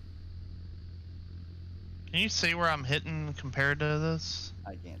 Can you see where I'm hitting compared to this?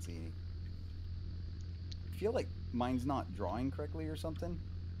 I can't see any. I feel like mine's not drawing correctly or something.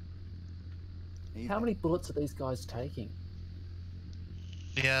 How many bullets are these guys taking?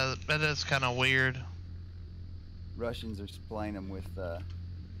 Yeah, that is kind of weird. Russians are supplying them with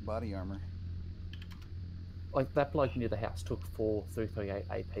body armor. Like that bloke near the house took 4 338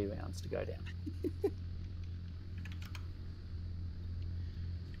 AP rounds to go down.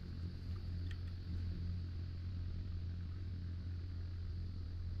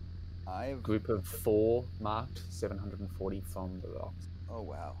 I have. Group of 4 marked, 740 from the rocks. Oh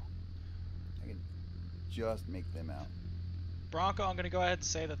wow. I can just make them out. Bronco, I'm going to go ahead and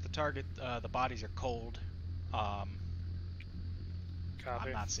say that the target, the bodies are cold. I'm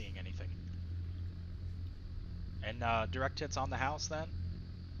Copy. not seeing anything. And direct hits on the house then?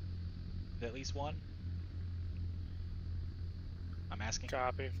 At least one? I'm asking.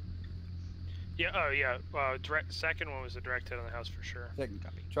 Copy. Yeah. Oh yeah. Second one was a direct hit on the house for sure. Second,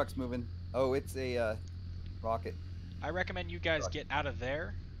 Copy. truck's moving. Oh, it's a rocket. I recommend you guys get out of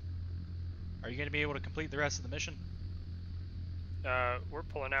there. Are you going to be able to complete the rest of the mission? We're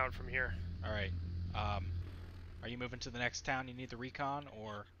pulling out from here. All right. Are you moving to the next town? You need the recon,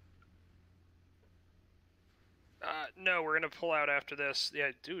 or? No, we're gonna pull out after this.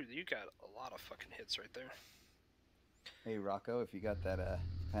 Yeah, dude, you got a lot of fucking hits right there. Hey Rocco, if you got that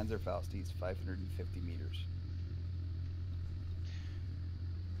Panzerfaust, he's 550 meters.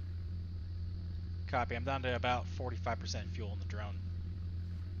 Copy. I'm down to about 45% fuel in the drone.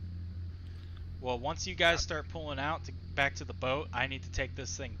 Well, once you guys start pulling out back to the boat, I need to take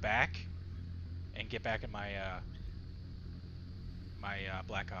this thing back and get back in my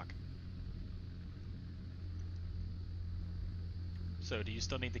Blackhawk. So, do you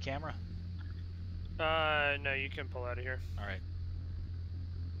still need the camera? No, you can pull out of here. All right.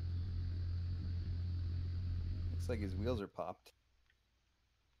 Looks like his wheels are popped.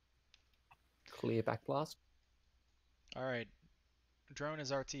 Clear back blast. All right. Drone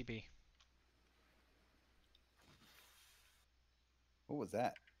is RTB. What was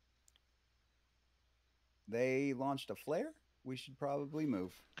that? They launched a flare? We should probably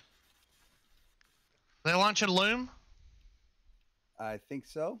move. They launch a loom? I think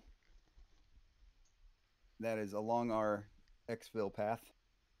so. That is along our exfil path.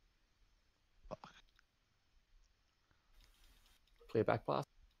 Clear back blast.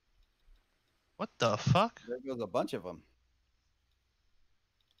 What the fuck? There goes a bunch of them.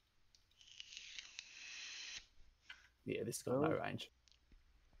 Yeah, this got no range.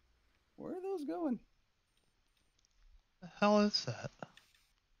 Where are those going? The hell is that?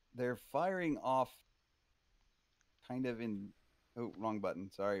 They're firing off kind of in... Oh, wrong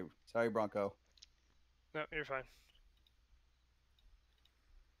button. Sorry, Bronco. No, you're fine.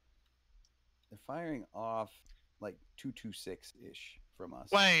 They're firing off like 226-ish from us.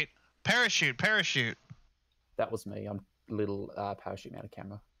 Wait, parachute. That was me. I'm little parachute mounted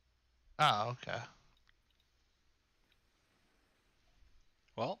camera. Oh, okay.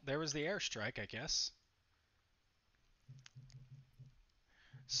 Well, there was the airstrike, I guess.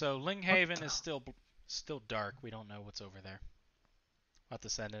 So Linghaven is still dark. We don't know what's over there. We'll have to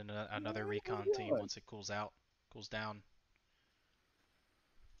send in another recon team once it cools down.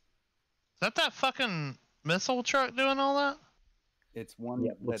 Is that fucking missile truck doing all that? It's one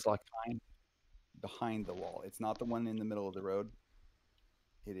looks that's like behind the wall. It's not the one in the middle of the road.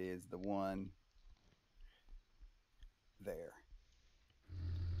 It is the one there.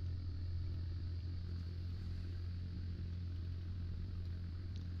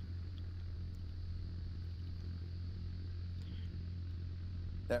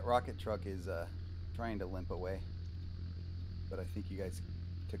 That rocket truck is trying to limp away, but I think you guys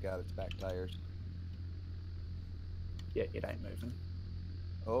took out its back tires. Yeah, it ain't moving.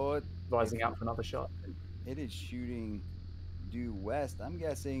 Oh, Rising out for another shot. it is shooting due west. I'm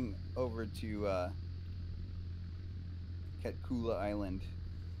guessing over to Katkula Island.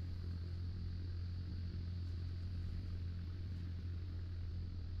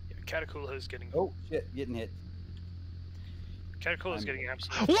 Yeah, Catacula is getting. Oh shit, getting hit. Catacula is getting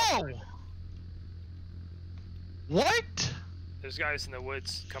absolutely. Whoa! What? There's guys in the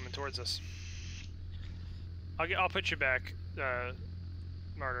woods coming towards us. I'll put you back,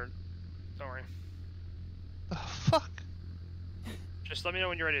 Martyr. Don't worry. The fuck? Just let me know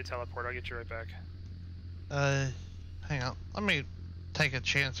when you're ready to teleport. I'll get you right back. Hang on. Let me take a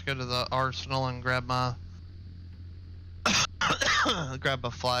chance to go to the arsenal and grab my grab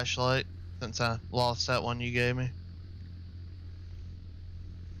a flashlight since I lost that one you gave me.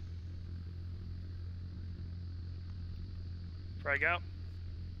 Frag out.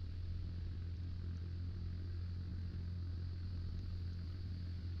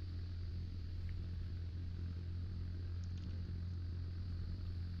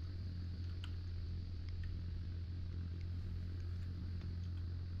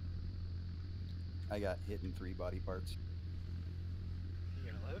 I got hit in 3 body parts.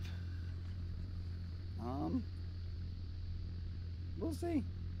 You gonna live? We'll see.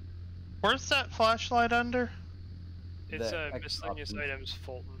 Where's that flashlight under? It's The a extra miscellaneous options. items,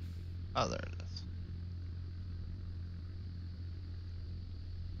 Fulton. Oh, there it is.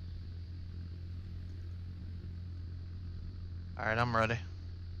 Alright, I'm ready.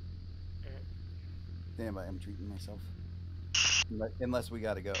 Stand by, I'm treating myself. Unless we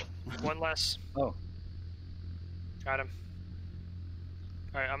gotta go. One less. Oh. Got him.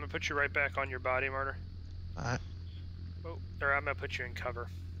 Alright, I'm gonna put you right back on your body, Martyr. Alright. Oh, or I'm gonna put you in cover.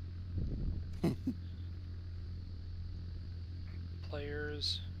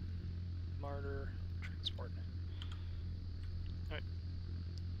 Players, Martyr, transport. Alright.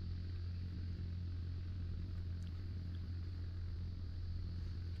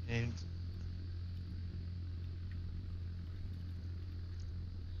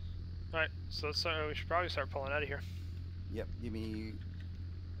 Alright, so let's start, we should probably start pulling out of here. Yep, give me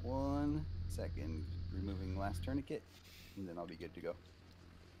 1 second. Removing last tourniquet, and then I'll be good to go.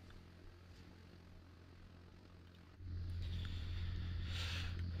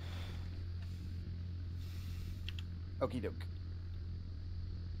 Okie doke.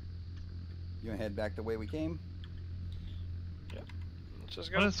 You wanna head back the way we came? Yep. Let's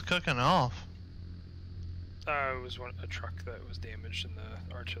just go. What is cooking off? It was a truck that was damaged in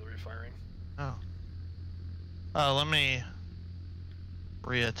the artillery firing. Oh. Let me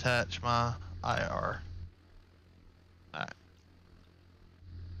reattach my IR. Alright.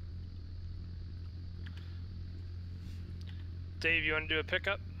 Dave, you want to do a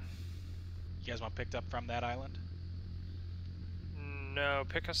pickup? You guys want picked up from that island? No,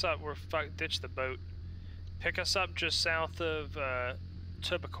 pick us up. Ditch the boat. Pick us up just south of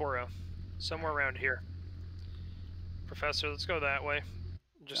Tubacoro, somewhere around here. Professor, let's go that way.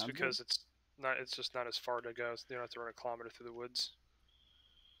 Just Sounds because it's just not as far to go. So you don't have to run a kilometer through the woods.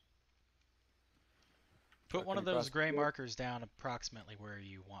 Put one of Trucking those across gray the field. markers down approximately where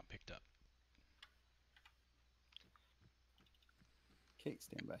you want picked up. Okay,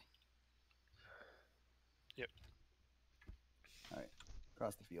 stand by. Yep. Alright,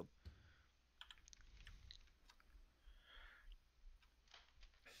 across the field.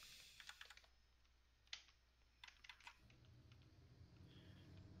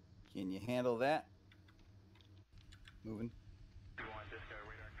 Can you handle that? Moving. You want disco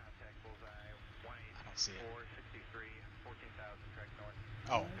radar contact bullseye I don't see it. 463, 14,000 track north.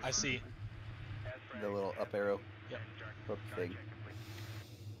 Oh, I see. The little up arrow. Yep. Hook thing.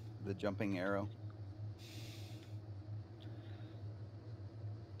 The jumping arrow.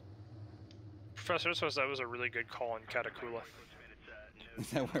 Professor, that was a really good call on Catacula. Is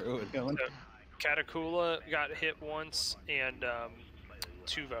that where it was going? Catacula got hit once, and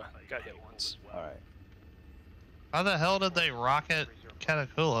Tuva got hit once. Alright. How the hell did they rocket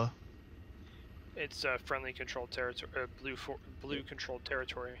Catacula? It's friendly controlled territory, blue controlled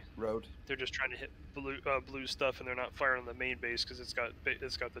territory. Road. They're just trying to hit blue stuff, and they're not firing on the main base because it's got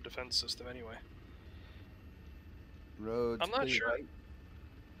the defense system anyway. Road. I'm not sure.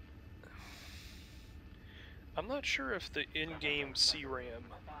 I'm not sure if the in-game CRAM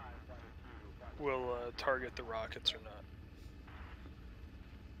will target the rockets or not.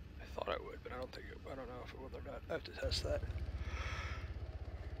 I thought I would, but I don't think it. I don't know if it will or not. I have to test that.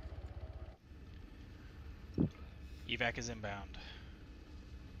 Evac is inbound.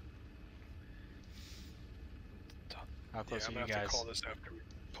 How close I'm are you gonna have guys? to call this after we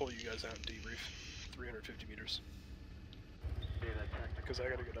pull you guys out and debrief. 350 meters. Because I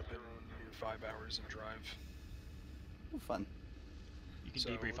gotta get up in 5 hours and drive. Oh, fun. You can So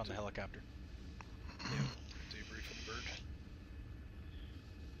debrief we'll on the do- helicopter. Yeah, debrief on the bird.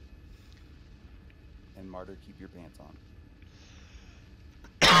 And Martyr, keep your pants on.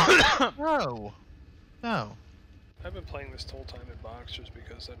 No. No. I've been playing this whole time in boxers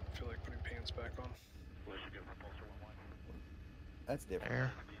because I didn't feel like putting pants back on. That's different.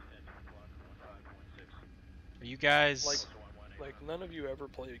 There. Are you guys... Like none of you ever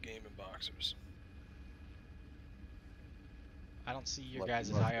play a game in boxers. I don't see your Lucky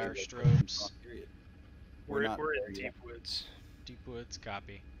guys' must be IR like strobes. period. We're not in there deep yet. woods. Deep woods,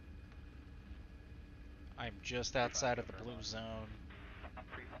 copy. I'm just outside of the blue zone.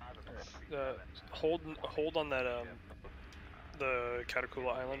 Hold on that the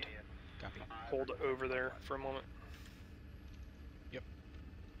Catacula Island. Copy. Hold over there for a moment. Yep.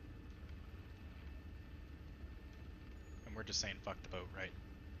 And we're just saying fuck the boat, right?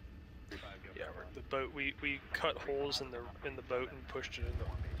 Yeah, the boat. We cut holes in the boat and pushed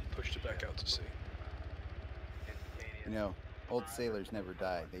it back out to sea. You know, old sailors never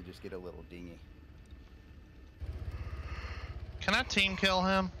die. They just get a little dingy. Can I team kill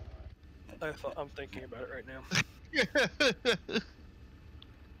him? I'm thinking about it right now.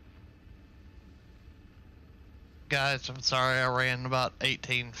 Guys, I'm sorry I ran about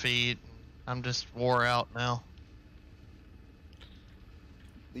 18 feet. I'm just wore out now.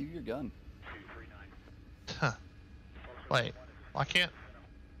 Leave your gun. Huh. Wait, I can't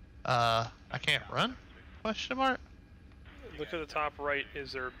run? Question mark? Look at the top right.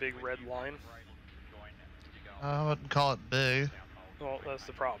 Is there a big red line? I wouldn't call it big. Well, that's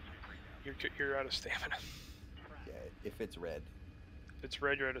the problem. You're out of stamina. Yeah, if it's red. If it's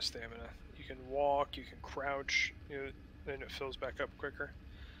red, you're out of stamina. You can walk, you can crouch, then it fills back up quicker.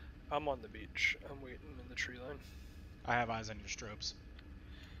 I'm on the beach. I'm waiting in the tree line. I have eyes on your strobes.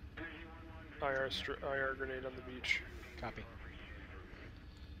 IR grenade on the beach. Copy.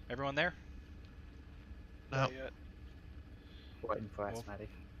 Everyone there? No. Not yet. Waiting for Cool. asthmatic.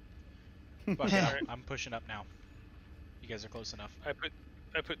 Fuck it, I'm pushing up now. You guys are close enough. I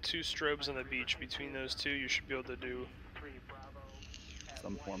put 2 strobes on the beach. Between those 2, you should be able to do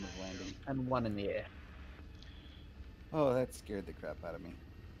Some form of landing. And 1 in the air. Oh, that scared the crap out of me.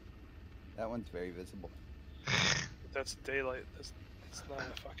 That one's very visible. That's daylight. That's not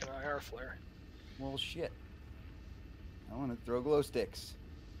a fucking IR flare. Well, shit. I want to throw glow sticks.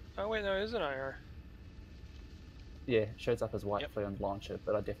 Oh wait, no, it is an IR. Yeah, shows up as white Yep. flare on launcher,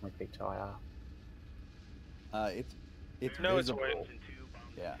 but I definitely picked IR. It's No, it's visible. white.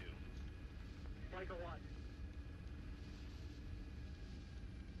 Yeah.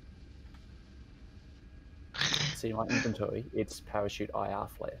 See my inventory, it's parachute IR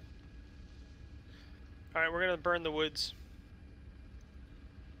flare. All right, we're gonna burn the woods.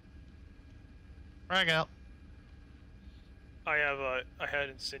 Frag out. I had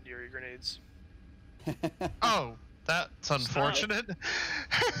incendiary grenades. Oh, that's unfortunate.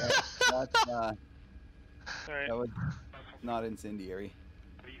 That's All right, that was not incendiary.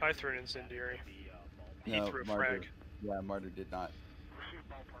 I threw an incendiary. He No, threw a Martyr. frag. Yeah, Martyr did not.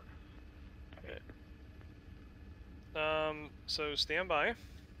 So stand by.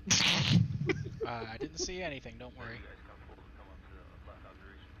 I didn't see anything, don't worry.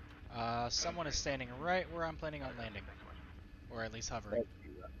 Someone is standing right where I'm planning on landing. Or at least hovering.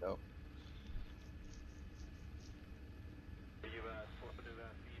 So,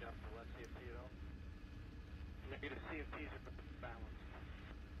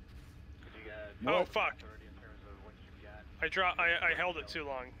 Oh What? fuck! I held it too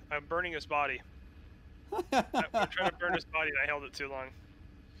long. I'm burning his body. I'm trying to burn his body and I held it too long.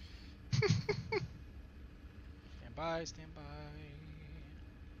 Stand by, stand by.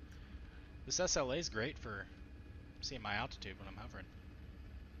 This SLA is great for seeing my altitude when I'm hovering.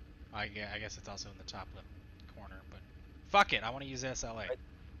 I guess it's also in the top left corner, but fuck it, I want to use SLA.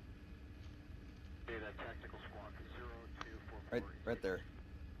 right there.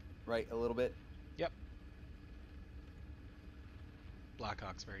 Right, a little bit. Yep.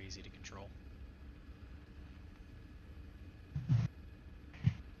 Blackhawk's very easy to control.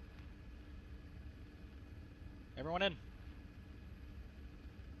 Everyone in.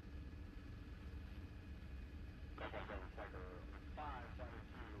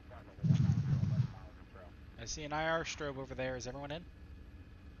 I see an IR strobe over there. Is everyone in?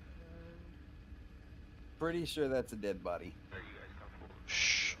 Pretty sure that's a dead body.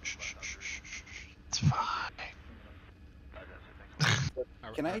 Shh, shh, shh, shh, shh, shh. It's fine.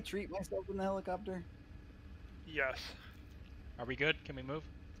 Can I treat myself in the helicopter? Yes. Are we good? Can we move?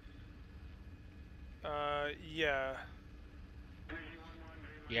 Yeah.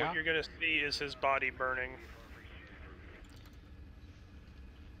 Yeah. What you're gonna see is his body burning.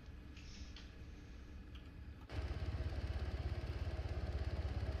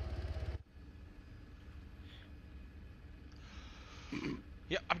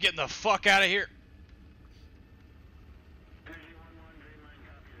 Yeah, I'm getting the fuck out of here.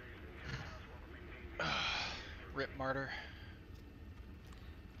 Rip Martyr.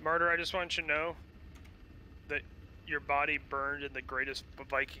 Martyr, I just want you to know that your body burned in the greatest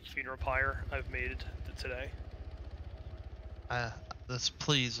Viking funeral pyre I've made today. This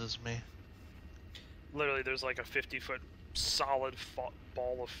pleases me. Literally, there's like a 50-foot solid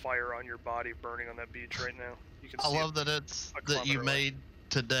ball of fire on your body burning on that beach right now. You can I see love it that it's a that you kilometer away. made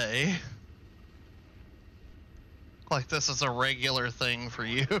today. Like this is a regular thing for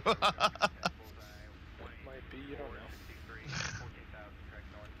you. It might be, you don't know.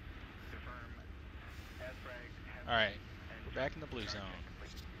 Alright, we're back in the blue zone.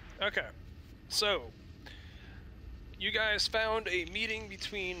 Okay, so you guys found a meeting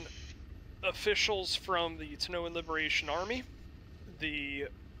between officials from the TANOA Liberation Army, the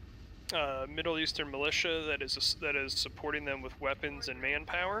Middle Eastern militia that is supporting them with weapons and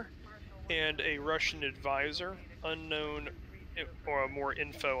manpower, and a Russian advisor, unknown or more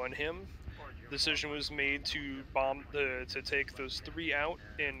info on him. The decision was made to to take those 3 out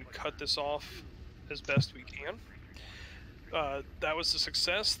and cut this off as best we can. That was a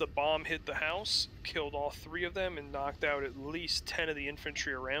success. The bomb hit the house, killed all 3 of them, and knocked out at least 10 of the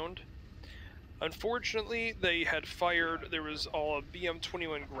infantry around. Unfortunately, they had fired, there was all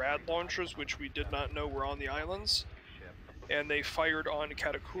BM-21 grad launchers, which we did not know were on the islands, and they fired on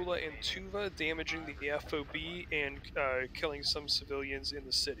Katakula and Tuva, damaging the FOB and killing some civilians in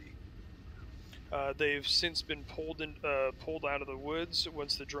the city. They've since been pulled out of the woods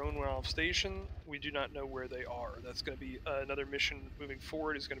once the drone went off station. We do not know where they are. That's going to be another mission moving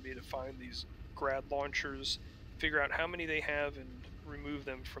forward, is going to be to find these grad launchers, figure out how many they have, and remove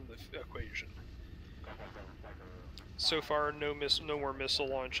them from the equation. So far, no more missile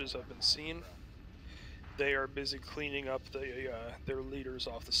launches have been seen. They are busy cleaning up their leaders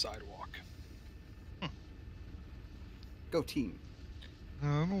off the sidewalk. Go team.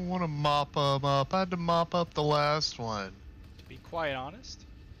 I don't want to mop them up. I had to mop up the last one. To be quite honest,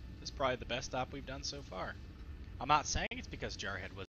 this is probably the best op we've done so far. I'm not saying it's because Jarhead was